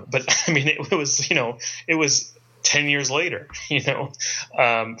 But I mean, it was 10 years later,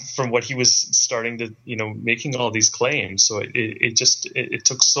 from what he was starting to, making all these claims. So it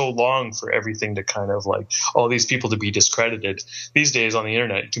took so long for everything to kind of all these people to be discredited. These days on the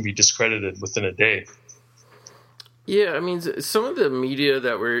internet, it can be discredited within a day. Yeah, I mean, some of the media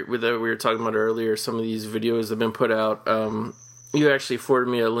that we were talking about earlier, some of these videos have been put out. You actually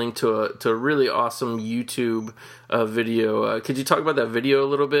forwarded me a link to a really awesome YouTube video. Could you talk about that video a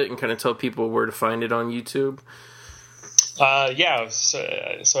little bit and kind of tell people where to find it on YouTube? Yeah. So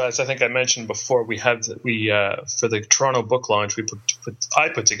as I think I mentioned before, we for the Toronto book launch, I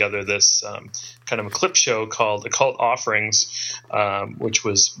put together this kind of a clip show called Occult Offerings, which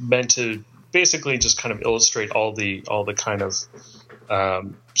was meant to basically just kind of illustrate all the kind of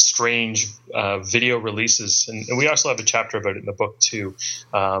strange video releases, and we also have a chapter about it in the book too.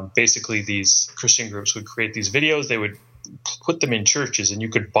 Basically, these Christian groups would create these videos. They would put them in churches, and you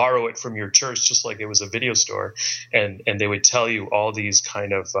could borrow it from your church just like it was a video store, and they would tell you all these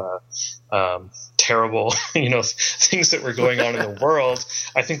kind of terrible things that were going on in the world.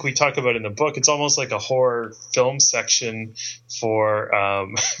 I think we talk about in the book, it's almost like a to film section for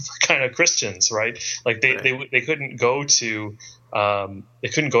kind of Christians, right? Like they couldn't go to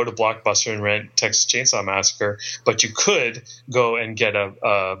Blockbuster and rent Texas Chainsaw Massacre, but you could go and get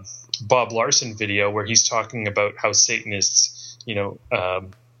a Bob Larson video where he's talking about how Satanists,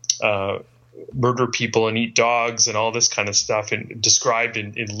 murder people and eat dogs and all this kind of stuff, and described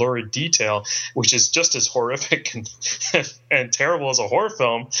in lurid detail, which is just as horrific and terrible as a horror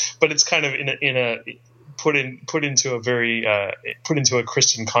film, but it's kind of put into a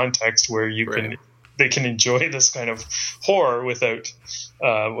Christian context where they can enjoy this kind of horror without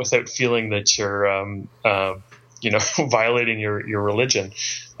feeling that you're violating your religion.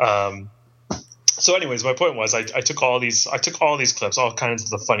 So anyways, my point was I took all these clips, all kinds of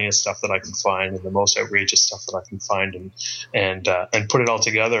the funniest stuff that I can find and the most outrageous stuff that I can find, and put it all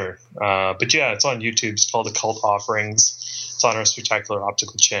together. But yeah, it's on YouTube. It's called Occult Offerings. It's on our Spectacular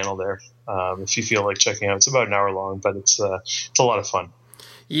Optical channel there. If you feel like checking out, it's about an hour long, but it's a lot of fun.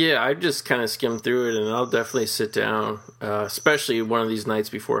 Yeah, I just kind of skimmed through it, and I'll definitely sit down, especially one of these nights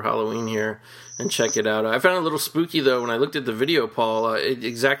before Halloween here, and check it out. I found it a little spooky, though, when I looked at the video, Paul. It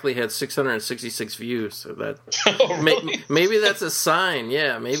exactly had 666 views, so that really? maybe that's a sign.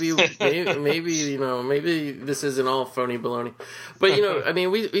 Yeah, maybe this isn't all phony baloney. But I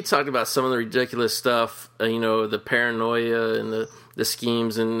mean, we talked about some of the ridiculous stuff, the paranoia and the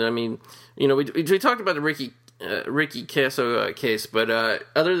schemes, and I mean, we talked about the Ricky Casso case, but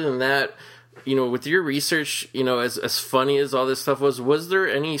other than that, with your research, as funny as all this stuff was there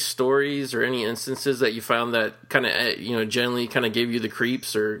any stories or any instances that you found that kind of generally kind of gave you the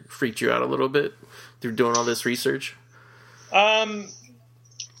creeps or freaked you out a little bit through doing all this research?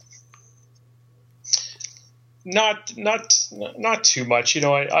 Not too much.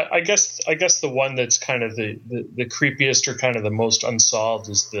 I guess the one that's kind of the creepiest or kind of the most unsolved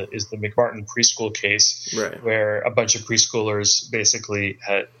is the McMartin preschool case, right, where a bunch of preschoolers basically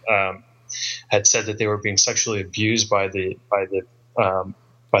had said that they were being sexually abused by the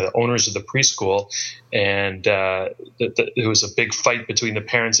owners of the preschool, and there was a big fight between the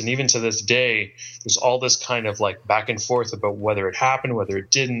parents. And even to this day, there's all this kind of back and forth about whether it happened, whether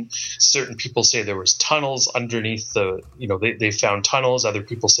it didn't. Certain people say there was tunnels underneath they found tunnels. Other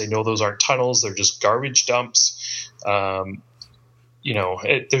people say, no, those aren't tunnels. They're just garbage dumps.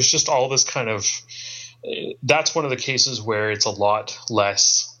 There's just all this kind of that's one of the cases where it's a lot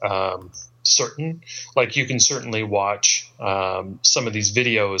less certain. Like, you can certainly watch some of these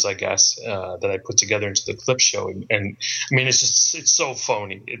videos, I guess, that I put together into the clip show, and I mean, it's so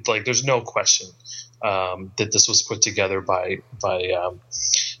phony. It's like, there's no question that this was put together by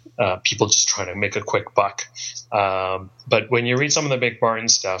people just trying to make a quick buck. But when you read some of the Mick Martin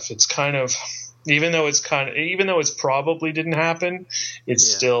stuff, it's kind of, even though it's probably didn't happen, it's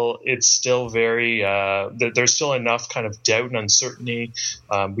still very, there's still enough kind of doubt and uncertainty.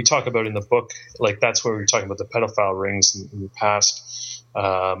 We talk about in the book, like, that's where we were talking about the pedophile rings in the past.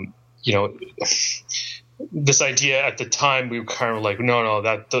 This idea at the time, we were kind of like, no,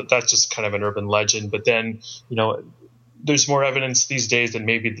 that's just kind of an urban legend. But then, there's more evidence these days that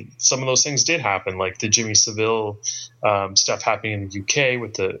maybe some of those things did happen, like the Jimmy Savile stuff happening in the UK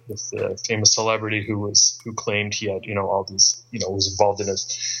with the famous celebrity who claimed he had, all these, was involved in a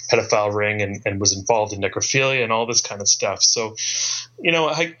pedophile ring and was involved in necrophilia and all this kind of stuff. So,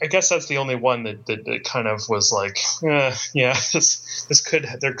 I guess that's the only one that kind of was like,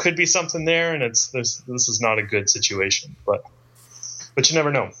 there could be something there, and this is not a good situation, but you never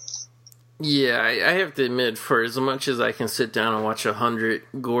know. Yeah, I have to admit, for as much as I can sit down and watch 100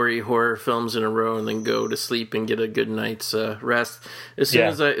 gory horror films in a row and then go to sleep and get a good night's rest, as soon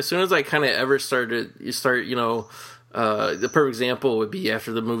as I kind of ever the perfect example would be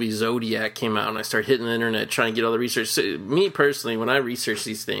after the movie Zodiac came out, and I started hitting the internet trying to get all the research. So, me personally, when I research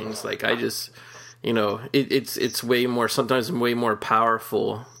these things, like, I just, it's way more, sometimes way more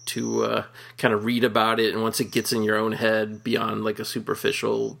powerful to kind of read about it, and once it gets in your own head beyond like a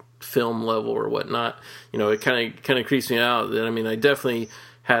superficial film level or whatnot, it kind of creeps me out. I mean, I definitely,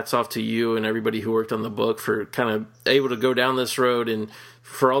 hats off to you and everybody who worked on the book for kind of able to go down this road, and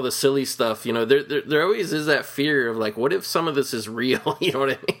for all the silly stuff. There always is that fear of, like, what if some of this is real? You know what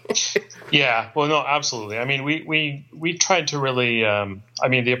I mean? Yeah, well, no, absolutely. I mean, we tried to really,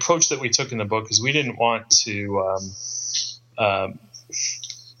 the approach that we took in the book is we didn't want to,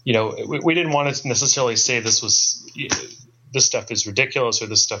 we didn't want to necessarily say this stuff is ridiculous, or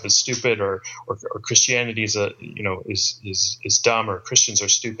this stuff is stupid, or Christianity is is dumb, or Christians are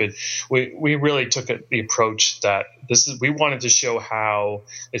stupid. We really took the approach that we wanted to show how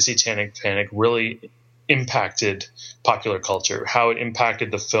the Satanic Panic really impacted popular culture, how it impacted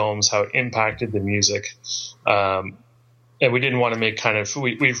the films, how it impacted the music. And we didn't want to make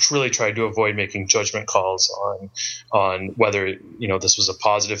we really tried to avoid making judgment calls on whether, this was a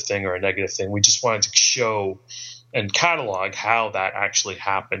positive thing or a negative thing. We just wanted to show and catalog how that actually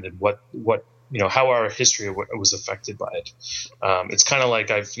happened, and what how our history was affected by it. It's kind of like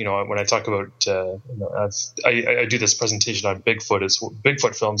when I talk about I do this presentation on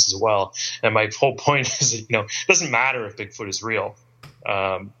Bigfoot films as well, and my whole point is that it doesn't matter if Bigfoot is real.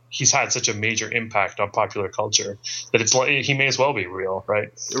 He's had such a major impact on popular culture that it's like he may as well be real, right?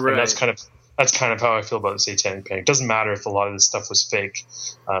 And that's kind of how I feel about the Satanic Panic. It doesn't matter if a lot of this stuff was fake.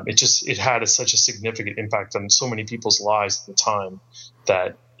 It had such a significant impact on so many people's lives at the time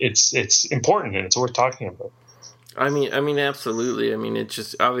that it's important, and it's worth talking about. I mean, absolutely. I mean, it's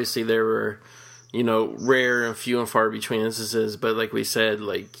just, obviously there were, rare and few and far between instances, but like we said,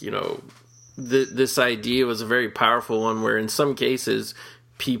 this idea was a very powerful one, where in some cases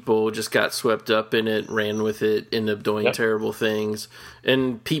people just got swept up in it, ran with it, ended up doing terrible things.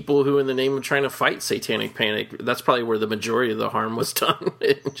 And people who, in the name of trying to fight Satanic Panic, that's probably where the majority of the harm was done.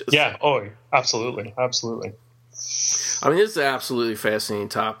 Absolutely. Absolutely. I mean, it's an absolutely fascinating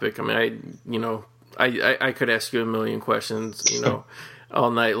topic. I mean, I could ask you a million questions,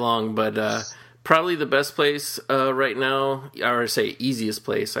 all night long, but probably the best place right now, or say easiest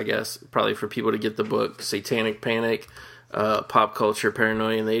place, I guess, probably for people to get the book, Satanic Panic, Pop Culture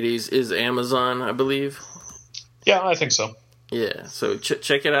Paranoia in the 80s, is Amazon, I believe. Yeah, I think so. Yeah, so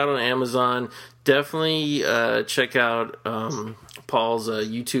check it out on Amazon. Definitely check out Paul's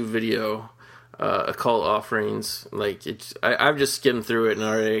YouTube video, Occult Offerings. I've just skimmed through it, and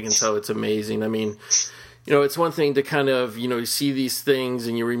already I can tell it's amazing. I mean, it's one thing to kind of, you see these things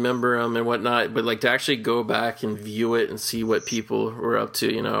and you remember them and whatnot, but to actually go back and view it and see what people were up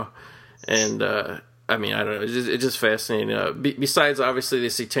to, and I mean, I don't know, it's just fascinating. Besides, obviously, the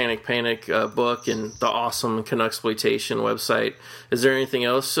Satanic Panic book and the awesome Canucksploitation website, is there anything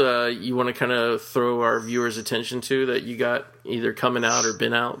else you want to kind of throw our viewers' attention to that you got either coming out or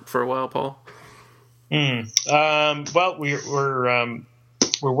been out for a while, Paul? Well, we're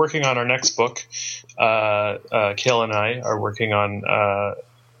working on our next book. Kayla and I are working on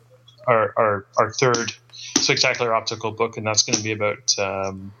our third spectacular optical book, and that's going to be about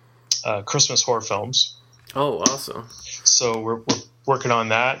Christmas horror films. Oh, awesome. So we're working on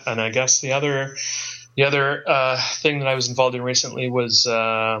that, and I guess the other The other thing that I was involved in recently was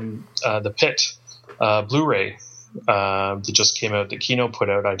the Pit Blu-ray that just came out, that Kino put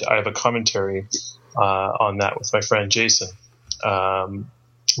out. I have a commentary on that with my friend Jason,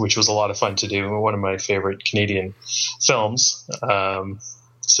 which was a lot of fun to do. One of my favorite Canadian films.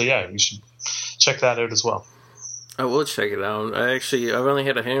 So yeah, you should check that out as well. I will check it out. I've only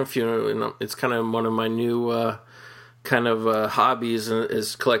had a handful, and it's kind of one of my new hobbies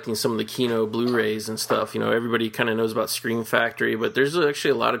is collecting some of the Kino Blu-rays and stuff. Everybody kind of knows about Scream Factory, but there's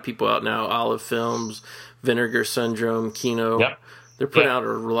actually a lot of people out now. Olive Films, Vinegar Syndrome, Kino. Yep. They're putting out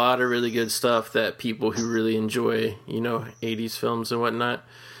a lot of really good stuff that people who really enjoy, 80s films and whatnot.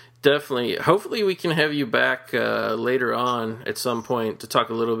 Definitely. Hopefully we can have you back later on at some point to talk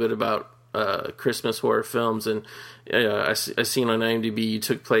a little bit about Christmas horror films. And I seen on IMDb you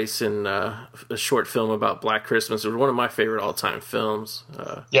took place in a short film about Black Christmas. It was one of my favorite all-time films.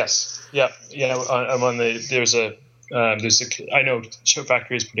 Yes. Yeah. I'm on the, I know Show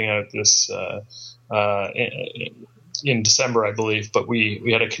Factory is putting out this in December, I believe, but we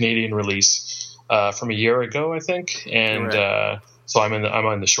had a Canadian release from a year ago, I think, and right. So I'm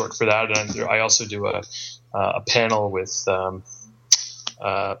on the short for that, and I also do a panel with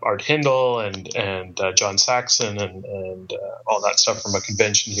Art Hindle and John Saxon and all that stuff from a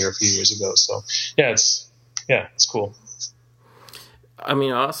convention here a few years ago. So it's cool. I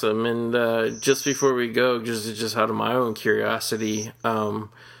mean, awesome. And just before we go, just out of my own curiosity,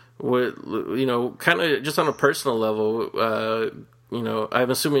 what kind of just on a personal level, I'm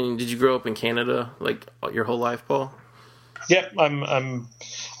assuming, did you grow up in Canada like your whole life, Paul? Yeah, I'm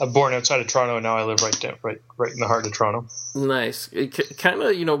born outside of Toronto, and now I live right in the heart of Toronto. Nice. Kind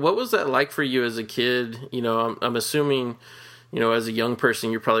of, what was that like for you as a kid? I'm assuming, as a young person,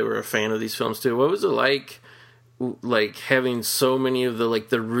 you probably were a fan of these films too. What was it like having so many of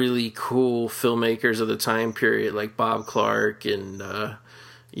the really cool filmmakers of the time period, like Bob Clark and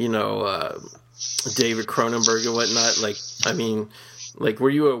David Cronenberg and whatnot? Were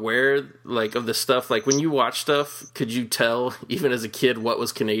you aware of the stuff? Like when you watch stuff, could you tell even as a kid what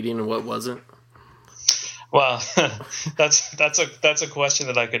was Canadian and what wasn't? Well, that's a question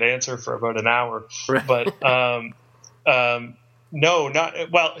that I could answer for about an hour. Right. But no, not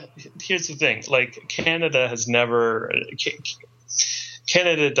well. Here's the thing: Canada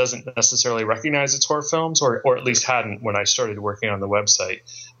doesn't necessarily recognize its horror films, or at least hadn't when I started working on the website.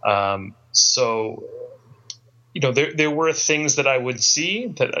 So, there were things that I would see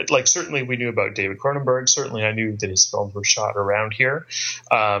that, certainly we knew about David Cronenberg. Certainly I knew that his films were shot around here.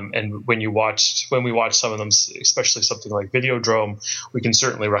 And when we watched some of them, especially something like Videodrome, we can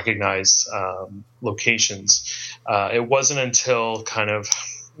certainly recognize locations. It wasn't until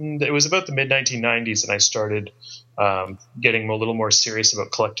it was about the mid 1990s that I started getting a little more serious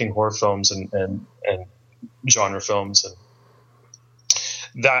about collecting horror films and genre films. And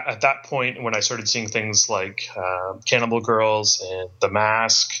that at that point, when I started seeing things like Cannibal Girls and The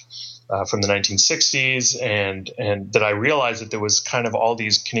Mask from the 1960s, and that I realized that there was kind of all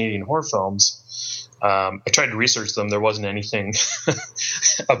these Canadian horror films. I tried to research them. There wasn't anything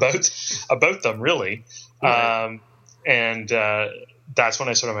about them really. Right. That's when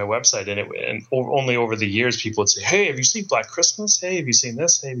I started my website, and only over the years people would say, "Hey, have you seen Black Christmas? Hey, have you seen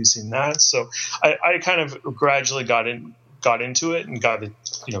this? Hey, have you seen that?" So I kind of gradually got into it and got the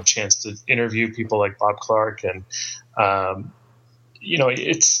chance to interview people like Bob Clark, and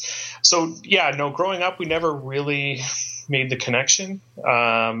growing up we never really made the connection,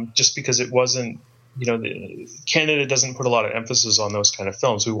 just because it wasn't. Canada doesn't put a lot of emphasis on those kind of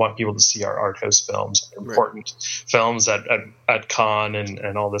films. We want people to see our art house films, important films at Cannes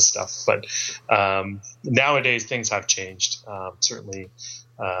and all this stuff. But nowadays things have changed. Certainly,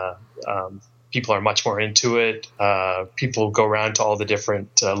 people are much more into it. People go around to all the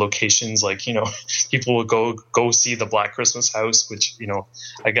different locations. People will go see the Black Christmas house, which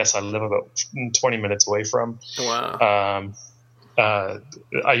I guess I live about 20 minutes away from. Wow.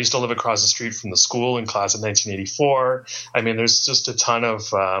 I used to live across the street from the school in class of 1984. I mean, there's just a ton of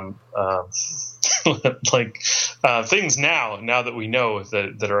things now that we know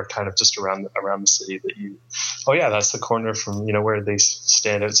that are kind of just around the city that that's the corner from where they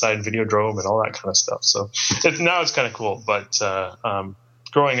stand outside Videodrome and all that kind of stuff. So now it's kind of cool. But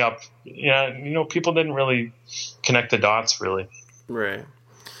growing up, people didn't really connect the dots really. Right.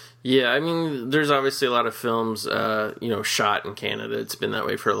 Yeah, I mean, there's obviously a lot of films, shot in Canada. It's been that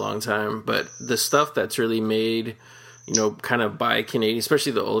way for a long time. But the stuff that's really made, kind of by Canadians,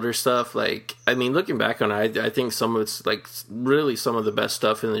 especially the older stuff, looking back on it, I think some of it's, really some of the best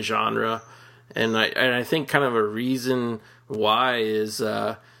stuff in the genre. And I think kind of a reason why is,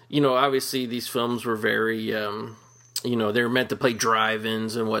 obviously these films were very, they were meant to play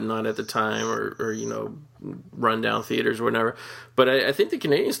drive-ins and whatnot at the time, or rundown theaters or whatever. But I think the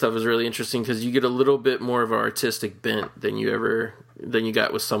Canadian stuff is really interesting because you get a little bit more of an artistic bent than you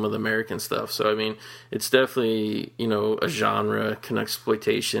got with some of the American stuff. So I mean, it's definitely a genre,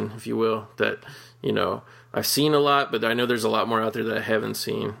 exploitation, if you will, that I've seen a lot, but I know there's a lot more out there that I haven't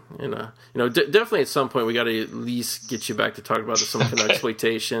seen. And definitely at some point we got to at least get you back to talk about some kind of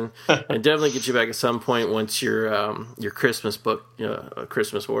exploitation, and definitely get you back at some point once your Christmas book, a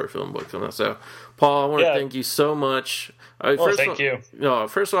Christmas horror film book comes out. So, Paul, I want to thank you so much. Thank you.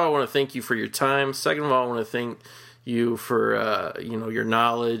 First of all, I want to thank you for your time. Second of all, I want to thank you for your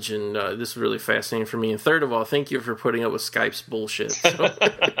knowledge, and this is really fascinating for me. And third of all, thank you for putting up with Skype's bullshit. So.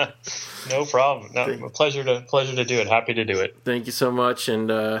 No problem. No, pleasure to do it. Happy to do it. Thank you so much. And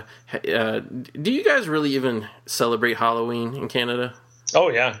do you guys really even celebrate Halloween in Canada? Oh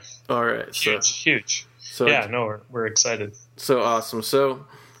yeah. All right. Huge. So yeah, no, we're excited. So awesome. So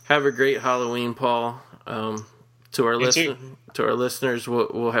have a great Halloween, Paul. To our listeners,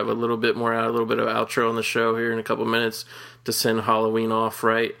 we'll have a little bit of outro on the show here in a couple minutes to send Halloween off,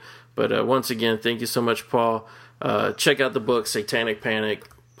 right? But once again, thank you so much, Paul. Check out the book Satanic Panic,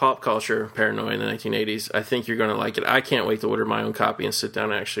 Pop Culture, Paranoia in the 1980s. I think you're going to like it. I can't wait to order my own copy and sit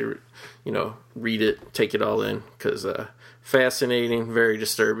down and actually, read it, take it all in, because fascinating, very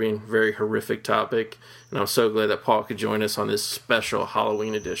disturbing, very horrific topic. And I'm so glad that Paul could join us on this special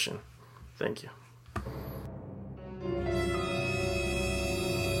Halloween edition. Thank you.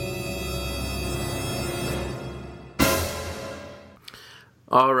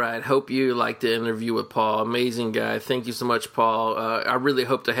 All right. Hope you liked the interview with Paul. Amazing guy. Thank you so much, Paul. I really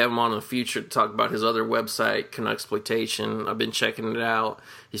hope to have him on in the future to talk about his other website, Canuxploitation. I've been checking it out.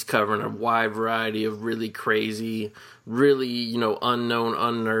 He's covering a wide variety of really crazy, really, unknown,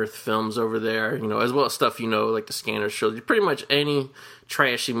 unearthed films over there, as well as stuff, like the Scanner Show. Pretty much any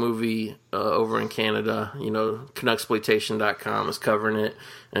trashy movie over in Canada, Canuxploitation.com is covering it.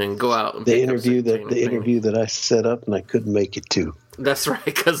 And go out and the interview that I set up and I couldn't make it to. That's right,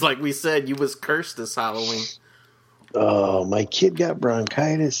 because like we said, you was cursed this Halloween. Oh, my kid got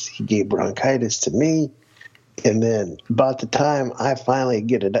bronchitis. He gave bronchitis to me. And then about the time I finally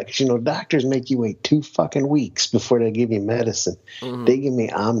get it, because, doctors make you wait 2 fucking weeks before they give you medicine. Mm-hmm. They give me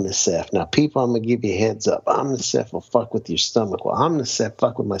Omnicef. Now, people, I'm going to give you a heads up. Omnicef will fuck with your stomach. Well, Omnicef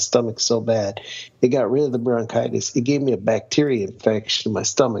fucked with my stomach so bad, it got rid of the bronchitis. It gave me a bacteria infection in my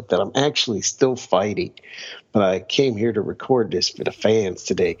stomach that I'm actually still fighting. But I came here to record this for the fans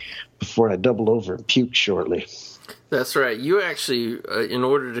today before I double over and puke shortly. That's right. You actually, in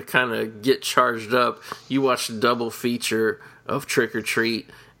order to kind of get charged up, you watched a double feature of Trick or Treat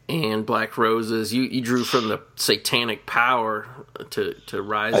and Black Roses. You drew from the satanic power to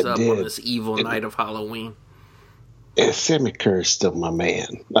rise up on this evil night of Halloween. Yeah, Sammy Kerr's still my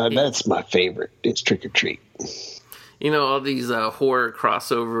man. That's my favorite. It's Trick or Treat. All these horror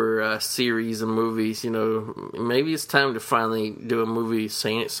crossover series and movies, maybe it's time to finally do a movie,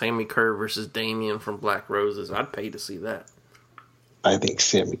 Sammy Kerr versus Damien from Black Roses. I'd pay to see that. I think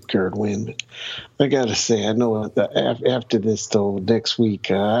Sammy Kerr would win. But I got to say, I know after this, though, next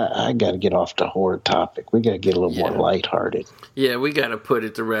week, I got to get off the horror topic. We got to get a little more lighthearted. Yeah, we got to put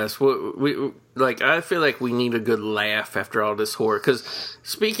it to rest. I feel like we need a good laugh after all this horror. Because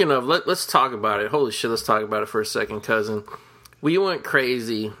speaking of, let's talk about it. Holy shit, let's talk about it for a second, cousin. We went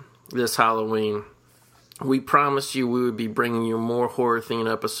crazy this Halloween. We promised you we would be bringing you more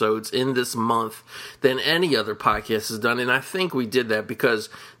horror-themed episodes in this month than any other podcast has done, and I think we did that because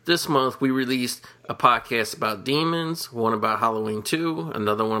this month we released a podcast about demons, one about Halloween 2,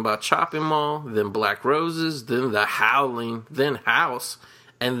 another one about Chopping Mall, then Black Roses, then The Howling, then House,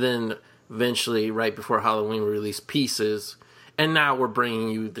 and then eventually, right before Halloween, we released Pieces, and now we're bringing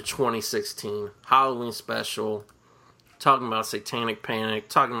you the 2016 Halloween special, talking about Satanic Panic,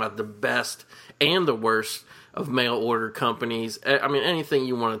 talking about the best and the worst of mail order companies. I mean, anything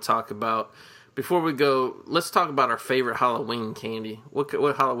you want to talk about. Before we go, let's talk about our favorite Halloween candy. What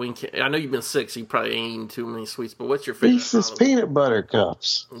Halloween candy? I know you've been sick, so you probably ain't eating too many sweets, but what's your favorite? Reese's peanut butter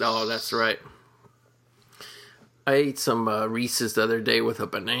cups. Oh, that's right. I ate some Reese's the other day with a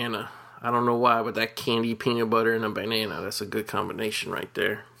banana. I don't know why, but that candy, peanut butter, and a banana, that's a good combination right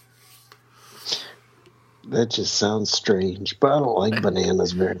there. That just sounds strange, but I don't like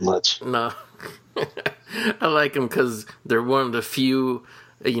bananas very much. No. I like them because they're one of the few,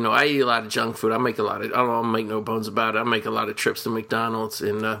 I eat a lot of junk food. I don't make no bones about it. I make a lot of trips to McDonald's,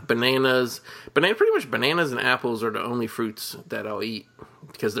 and pretty much bananas and apples are the only fruits that I'll eat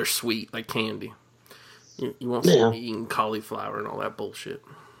because they're sweet, like candy. You won't see me eating cauliflower and all that bullshit.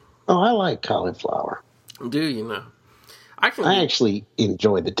 Oh, I like cauliflower. Do you know? I actually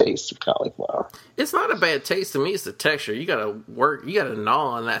enjoy the taste of cauliflower. It's not a bad taste to me. It's the texture. You gotta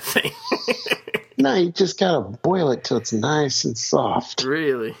gnaw on that thing. No, you just gotta boil it till it's nice and soft.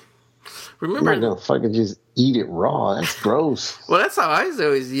 Really? Remember, I'm not gonna fucking just eat it raw. That's gross. Well, that's how I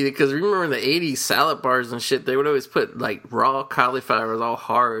always eat it. Because remember in the '80s salad bars and shit, they would always put like raw cauliflower. It was all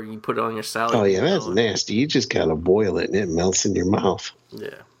hard. And you put it on your salad. Oh yeah, that's nasty. You just gotta boil it and it melts in your mouth.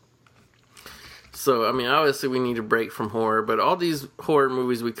 Yeah. So, I mean, obviously we need a break from horror, but all these horror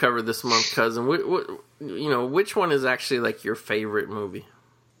movies we covered this month, cousin, which one is actually like your favorite movie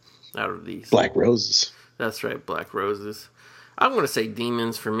out of these? Black Roses. That's right, Black Roses. I'm going to say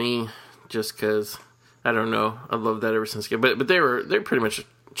Demons for me, just because, I don't know, I love that ever since kid. But they're pretty much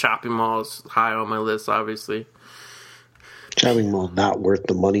Chopping Mall's high on my list, obviously. Chopping Mall not worth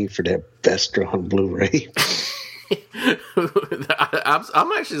the money for that Vestra on Blu-ray.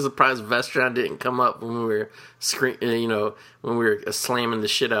 I'm actually surprised Vestron didn't come up when we were when we were slamming the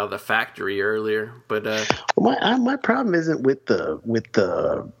shit out of the factory earlier. But my problem isn't with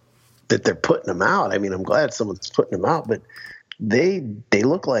the that they're putting them out. I mean, I'm glad someone's putting them out, but they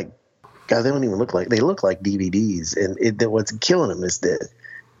look like, God, they don't even look like, they look like DVDs. And what's killing them is that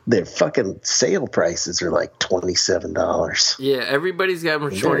their fucking sale prices are like $27. Yeah, everybody's got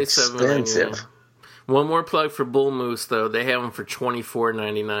them for $27.99. One more plug for Bull Moose, though. They have them for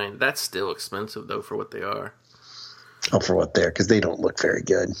 $24.99. That's still expensive, though, for what they are. Oh, for what they're, because they don't look very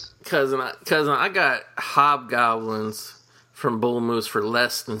good. Cousin, I got Hobgoblins from Bull Moose for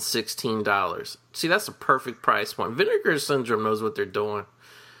less than $16. See, that's a perfect price point. Vinegar Syndrome knows what they're doing.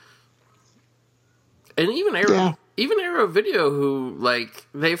 And even Arrow Video, who, like,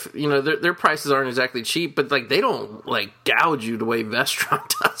 they've, their prices aren't exactly cheap, but, like, they don't, like, gouge you the way Vestron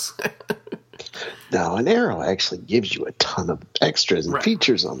does. No, and Arrow actually gives you a ton of extras and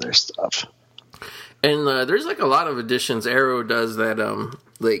features on their stuff. And there's like a lot of editions Arrow does that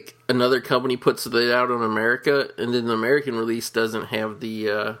like another company puts it out on America, and then the American release doesn't have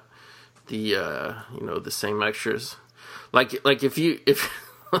the same extras. Like if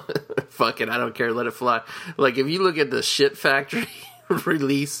fuck it, I don't care, let it fly. Like if you look at the Shit Factory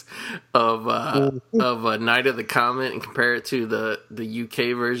release of Night of the Comet and compare it to the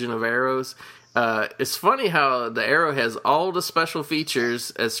UK version of Arrow's. It's funny how the Arrow has all the special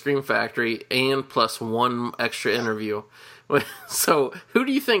features as Scream Factory and plus one extra interview. So, who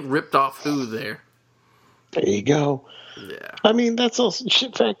do you think ripped off who there? There you go. Yeah. I mean, that's all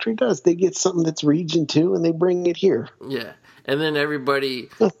Shit Factory does. They get something that's region 2 and they bring it here. Yeah. And then everybody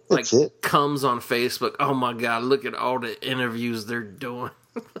comes on Facebook. Oh my God, look at all the interviews they're doing.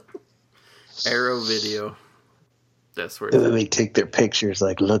 Arrow Video. That's where. And then they take their pictures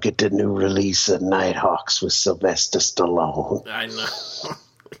like, look at the new release of Nighthawks with Sylvester Stallone. I know.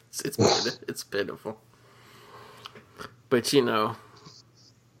 It's pitiful. But, you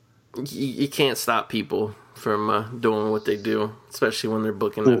can't stop people from doing what they do, especially when they're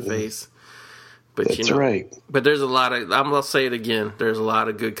booking that face. But That's right. But there's a lot of, I'm gonna say it again, there's a lot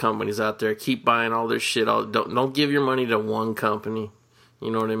of good companies out there. Keep buying all their shit. Don't give your money to one company.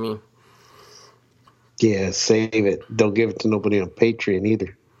 You know what I mean? Yeah, save it. Don't give it to nobody on Patreon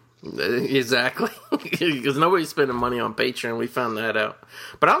either. Exactly. Because nobody's spending money on Patreon. We found that out.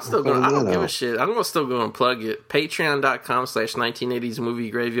 But I'm still going to, I don't give a shit. I'm going to still go and plug it. Patreon.com/1980s Movie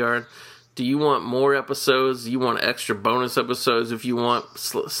Graveyard. Do you want more episodes? Do you want extra bonus episodes? If you want,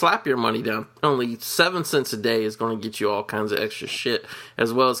 slap your money down. Only 7 cents a day is going to get you all kinds of extra shit,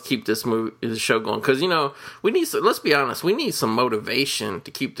 as well as keep this show going. Because, we need, let's be honest, we need some motivation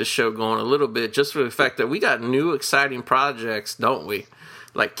to keep the show going a little bit, just for the fact that we got new exciting projects, don't we?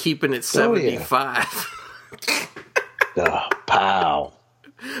 Like keeping it 75. Pow.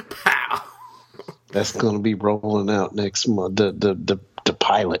 Pow. That's going to be rolling out next month. The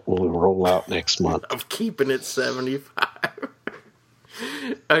pilot will roll out next month. Of keeping it 75.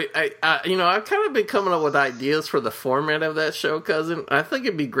 I've kind of been coming up with ideas for the format of that show, cousin. I think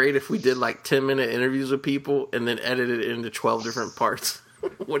it'd be great if we did like 10-minute interviews with people and then edited it into 12 different parts.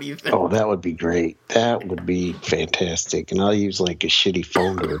 What do you think? Oh, that would be great. That would be fantastic. And I'll use like a shitty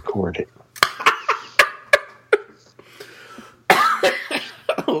phone to record it.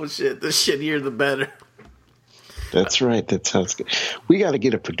 Oh shit, the shittier the better. That's right. That sounds good. We got to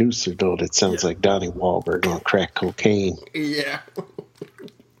get a producer, though, that sounds like Donnie Wahlberg on crack cocaine. Yeah.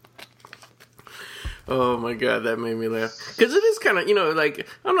 Oh, my God, that made me laugh. Because it is kind of, like,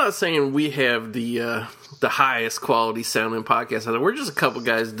 I'm not saying we have the highest quality sounding podcast out there. We're just a couple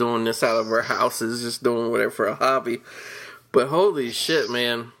guys doing this out of our houses, just doing whatever for a hobby. But holy shit,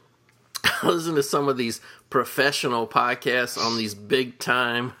 man. I listen to some of these professional podcasts on these big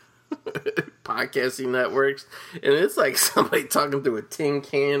time podcasting networks, and it's like somebody talking through a tin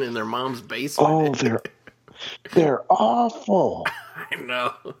can in their mom's basement. Oh, they're awful. I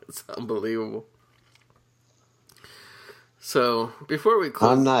know. It's unbelievable. So, before we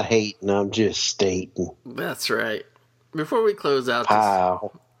close... I'm not hating, I'm just stating. That's right. Before we close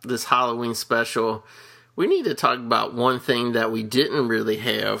out this Halloween special, we need to talk about one thing that we didn't really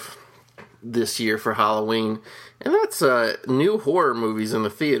have this year for Halloween, and that's new horror movies in the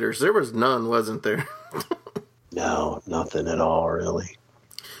theaters. There was none, wasn't there? No, nothing at all, really.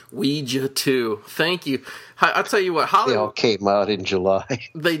 Ouija 2. Thank you. I'll tell you what, Hollywood... They all came out in July.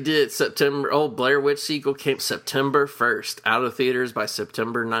 They did. Old Blair Witch sequel came September 1st. Out of theaters by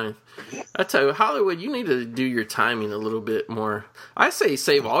September 9th. I tell you, Hollywood, you need to do your timing a little bit more. I say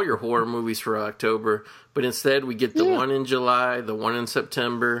save all your horror movies for October, but instead we get the one in July, the one in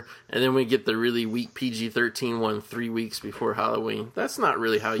September, and then we get the really weak PG-13 one 3 weeks before Halloween. That's not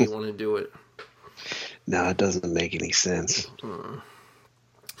really how you want to do it. No, it doesn't make any sense.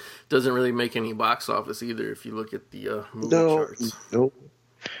 Doesn't really make any box office either if you look at the movie charts. No.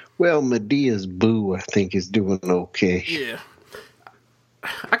 Well, Medea's Boo, I think, is doing okay. Yeah.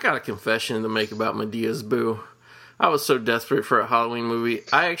 I got a confession to make about Medea's Boo. I was so desperate for a Halloween movie.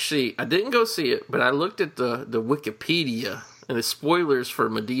 I didn't go see it, but I looked at the Wikipedia and the spoilers for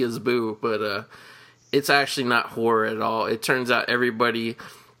Medea's Boo, but it's actually not horror at all. It turns out everybody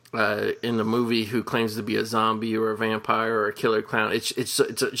in the movie who claims to be a zombie or a vampire or a killer clown, it's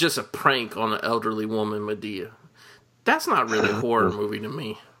just a prank on an elderly woman, Medea. That's not really a horror movie to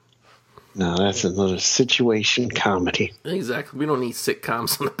me. No, that's another situation comedy. Exactly. We don't need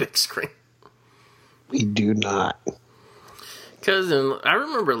sitcoms on the big screen. We do not. Cousin, I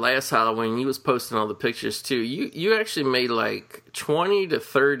remember last Halloween, you was posting all the pictures too. You actually made like 20 to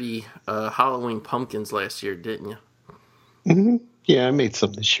 30 Halloween pumpkins last year, didn't you? Mm-hmm. Yeah, I made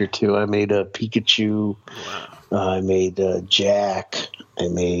some this year too. I made a Pikachu. Wow. I made Jack. I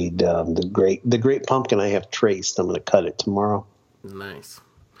made the great pumpkin I have traced. I'm going to cut it tomorrow. Nice.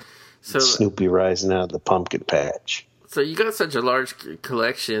 So Snoopy rising out of the pumpkin patch. So you got such a large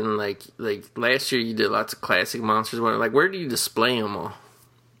collection. Like last year, you did lots of classic monsters. Like, where do you display them all?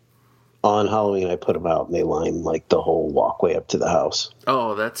 On Halloween, I put them out, and they line like the whole walkway up to the house.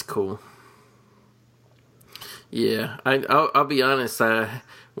 Oh, that's cool. Yeah, I'll be honest.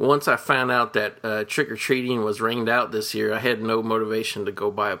 Once I found out that trick-or-treating was rained out this year, I had no motivation to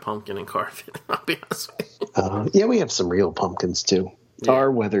go buy a pumpkin and carve it. I'll be honest with you. Yeah, we have some real pumpkins, too. Yeah.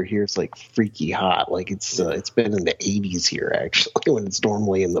 Our weather here is like freaky hot. Like it's been in the 80s here, actually, when it's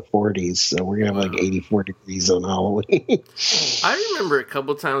normally in the 40s. So we're going to have like 84 degrees on Halloween. I remember a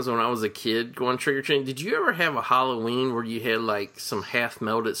couple times when I was a kid going trick-or-treating. Did you ever have a Halloween where you had like some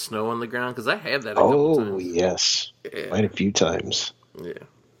half-melted snow on the ground? Because I had that a couple times. Oh, yes. Yeah. Quite a few times. Yeah.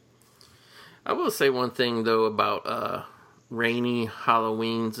 I will say one thing, though, about rainy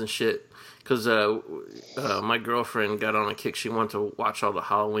Halloweens and shit. Because my girlfriend got on a kick. She wanted to watch all the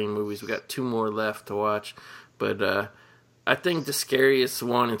Halloween movies. We got 2 more left to watch. But I think the scariest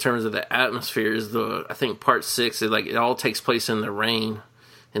one in terms of the atmosphere is I think part 6. It all takes place in the rain.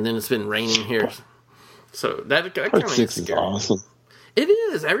 And then it's been raining here. So that part 6 is awesome. It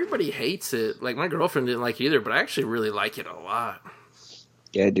is. Everybody hates it. Like, my girlfriend didn't like it either. But I actually really like it a lot.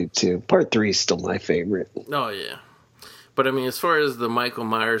 Yeah, I do too. Part 3 is still my favorite. Oh, yeah. But, I mean, as far as the Michael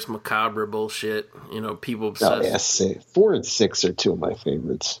Myers macabre bullshit, people obsessed. Oh, yeah, 4 and 6 are 2 of my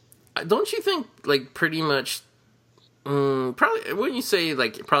favorites. Don't you think, like, pretty much, probably, wouldn't you say,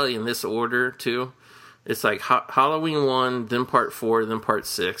 like, probably in this order, too? It's like Halloween 1, then part 4, then part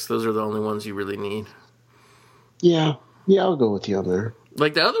 6. Those are the only ones you really need. Yeah. Yeah, I'll go with you on there.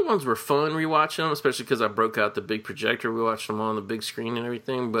 Like, the other ones were fun rewatching them, especially because I broke out the big projector. We watched them on the big screen and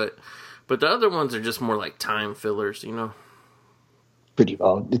everything, but the other ones are just more like time fillers, Pretty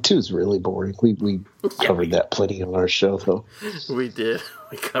well. The 2 is really boring. We covered that plenty on our show, though. We did.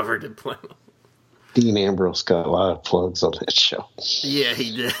 We covered it plenty. Dean Ambrose got a lot of plugs on that show. Yeah,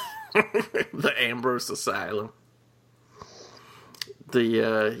 he did. The Ambrose Asylum.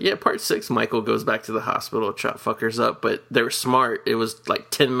 Part 6, Michael goes back to the hospital, chop fuckers up, but they were smart. It was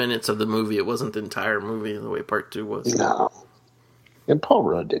like 10 minutes of the movie. It wasn't the entire movie the way part 2 was. No. And Paul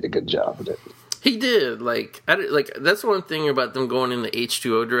Rudd did a good job at it. He did. That's one thing about them going in the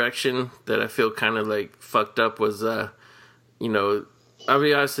H2O direction that I feel kind of like fucked up was,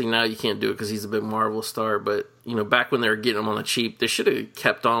 obviously now you can't do it because he's a big Marvel star, but, back when they were getting him on the cheap, they should have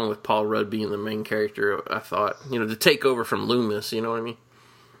kept on with Paul Rudd being the main character, I thought, to take over from Loomis, you know what I mean?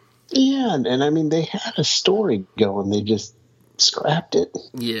 Yeah, and I mean, they had a story going, they just scrapped it.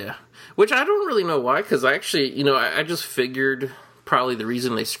 Yeah, which I don't really know why, because I actually, I just figured probably the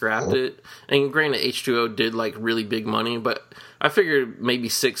reason they scrapped it. And granted, H2O did like really big money, but I figured maybe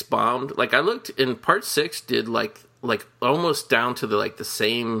 6 bombed. Like I looked, and part 6 did like almost down to the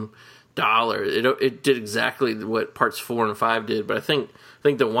same dollar. It did exactly what parts 4 and 5 did, but I think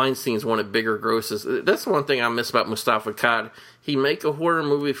the Weinsteins wanted bigger grosses. That's one thing I miss about Mustafa Khad. He make a horror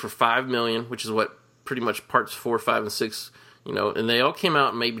movie for $5 million, which is what pretty much parts 4, 5, and 6, and they all came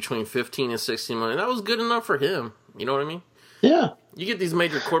out and made between 15 and 16 million. That was good enough for him. You know what I mean? Yeah. You get these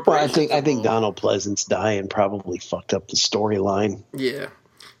major corporations. Well, I think Donald Pleasance dying probably fucked up the storyline. Yeah.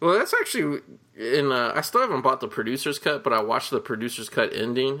 Well, that's actually I still haven't bought the producer's cut, but I watched the producer's cut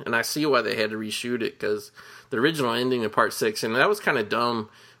ending, and I see why they had to reshoot it, because the original ending of part 6, and that was kind of dumb,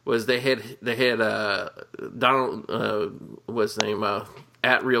 was they had Donald what's his name,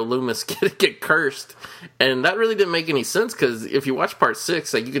 at Real Loomis get cursed, and that really didn't make any sense, because if you watch part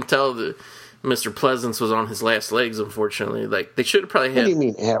 6, like you can tell that Mr. Pleasance was on his last legs, unfortunately. Like they should have probably had. What do you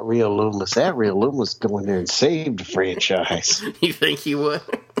mean, at Real Loomis? At Real Loomis go in there and save the franchise. You think he would?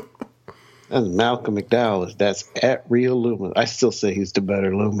 That's Malcolm McDowell. That's at Real Loomis. I still say he's the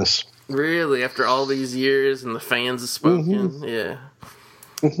better Loomis. Really? After all these years and the fans have spoken? Mm-hmm. Yeah.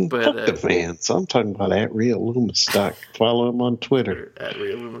 But fuck the fans. I'm talking about at Real Loomis stock. Follow him on Twitter. At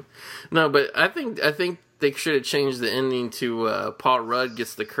Real Loomis. No, but I think they should have changed the ending to Paul Rudd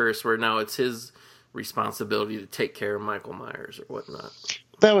gets the curse, where now it's his responsibility to take care of Michael Myers or whatnot.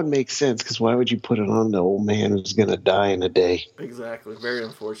 That would make sense, because why would you put it on the old man who's going to die in a day? Exactly. Very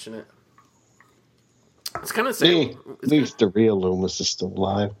unfortunate. It's kind of sad. At least the real Loomis is still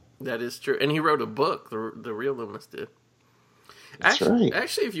alive. That is true. And he wrote a book, the real Loomis did. That's right.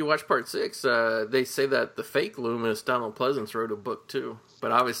 Actually, if you watch part 6, they say that the fake Loomis, Donald Pleasance, wrote a book too.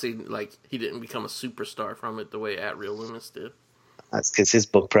 But obviously, like, he didn't become a superstar from it the way at Real Loomis did. That's because his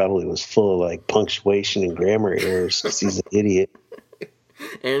book probably was full of, like, punctuation and grammar errors, because he's an idiot.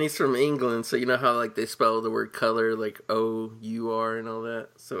 And he's from England, so you know how, like, they spell the word color, like O-U-R and all that?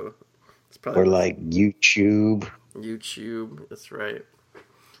 So it's probably... Or, like, YouTube. YouTube, that's right.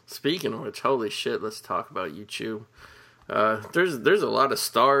 Speaking of which, holy shit, let's talk about YouTube. There's a lot of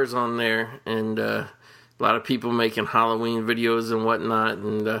stars on there, and a lot of people making Halloween videos and whatnot,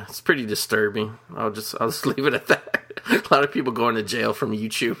 and it's pretty disturbing. I'll just leave it at that. A lot of people going to jail from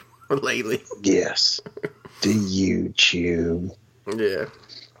YouTube lately. Yes, the YouTube. Yeah,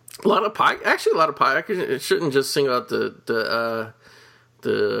 a lot of podcasts. It shouldn't just single out the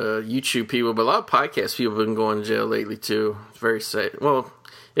YouTube people, but a lot of podcast people have been going to jail lately too. It's very sad. Well,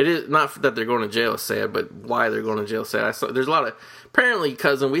 it is not that they're going to jail is sad, but why they're going to jail is sad. There's a lot of, apparently,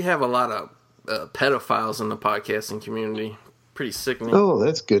 cousin, we have a lot of pedophiles in the podcasting community. Pretty sickening. Oh,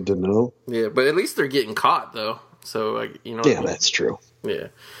 that's good to know. Yeah, but at least they're getting caught though. So, like, you know. Yeah, I mean? That's true. Yeah,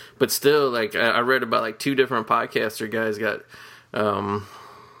 but still, like, I read about like 2 different podcaster guys got, pedophiles.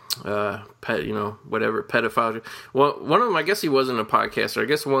 Well, one of them, I guess he wasn't a podcaster. I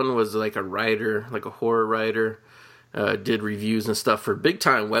guess one was like a writer, like a horror writer. Did reviews and stuff for big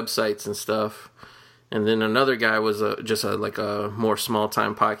time websites and stuff, and then another guy was just a more small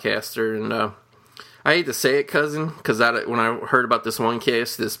time podcaster. And I hate to say it, cousin, because when I heard about this one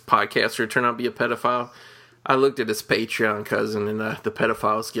case, this podcaster turned out to be a pedophile. I looked at his Patreon, cousin, and the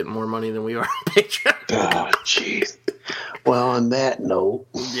pedophile's getting more money than we are on Patreon. Oh, jeez. Well, on that note,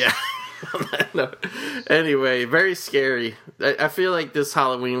 yeah. Anyway, very scary. I feel like this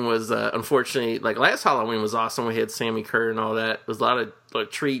Halloween was, unfortunately, like last Halloween was awesome. We had Sammy Kerr and all that. It was a lot of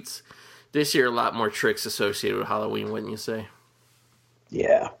treats. This year, a lot more tricks associated with Halloween, wouldn't you say?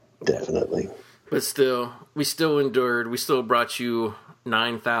 Yeah, definitely. But still, we still endured. We still brought you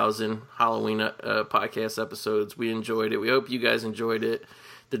 9,000 Halloween podcast episodes. We enjoyed it. We hope you guys enjoyed it.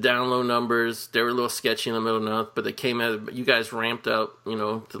 The download numbers, they were a little sketchy in the middle of the month, but they came out, you guys ramped up,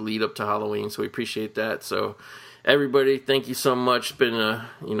 to lead up to Halloween, so we appreciate that. So, everybody, thank you so much. It's been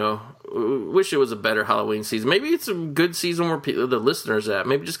wish it was a better Halloween season. Maybe it's a good season where the listeners at.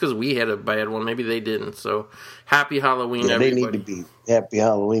 Maybe just because we had a bad one, maybe they didn't. So, happy Halloween, everybody. They need to be happy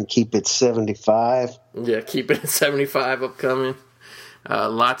Halloween. Keep it 75. Yeah, keep it at 75 upcoming.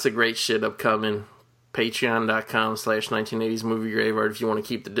 Lots of great shit upcoming. Patreon.com/1980s Movie Graveyard if you want to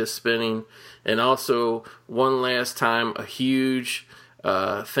keep the disc spinning. And also, one last time, a huge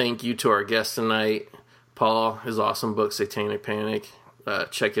thank you to our guest tonight, Paul, his awesome book, Satanic Panic.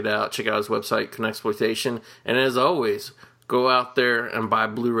 Check it out. Check out his website, Connexploitation. And as always, go out there and buy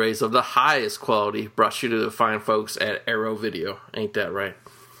Blu-rays of the highest quality, brought you to the fine folks at Arrow Video. Ain't that right?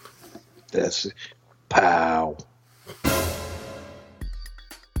 That's pow.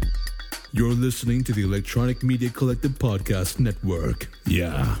 You're listening to the Electronic Media Collective Podcast Network.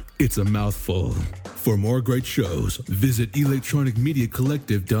 Yeah, it's a mouthful. For more great shows, visit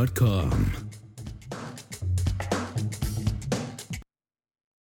electronicmediacollective.com.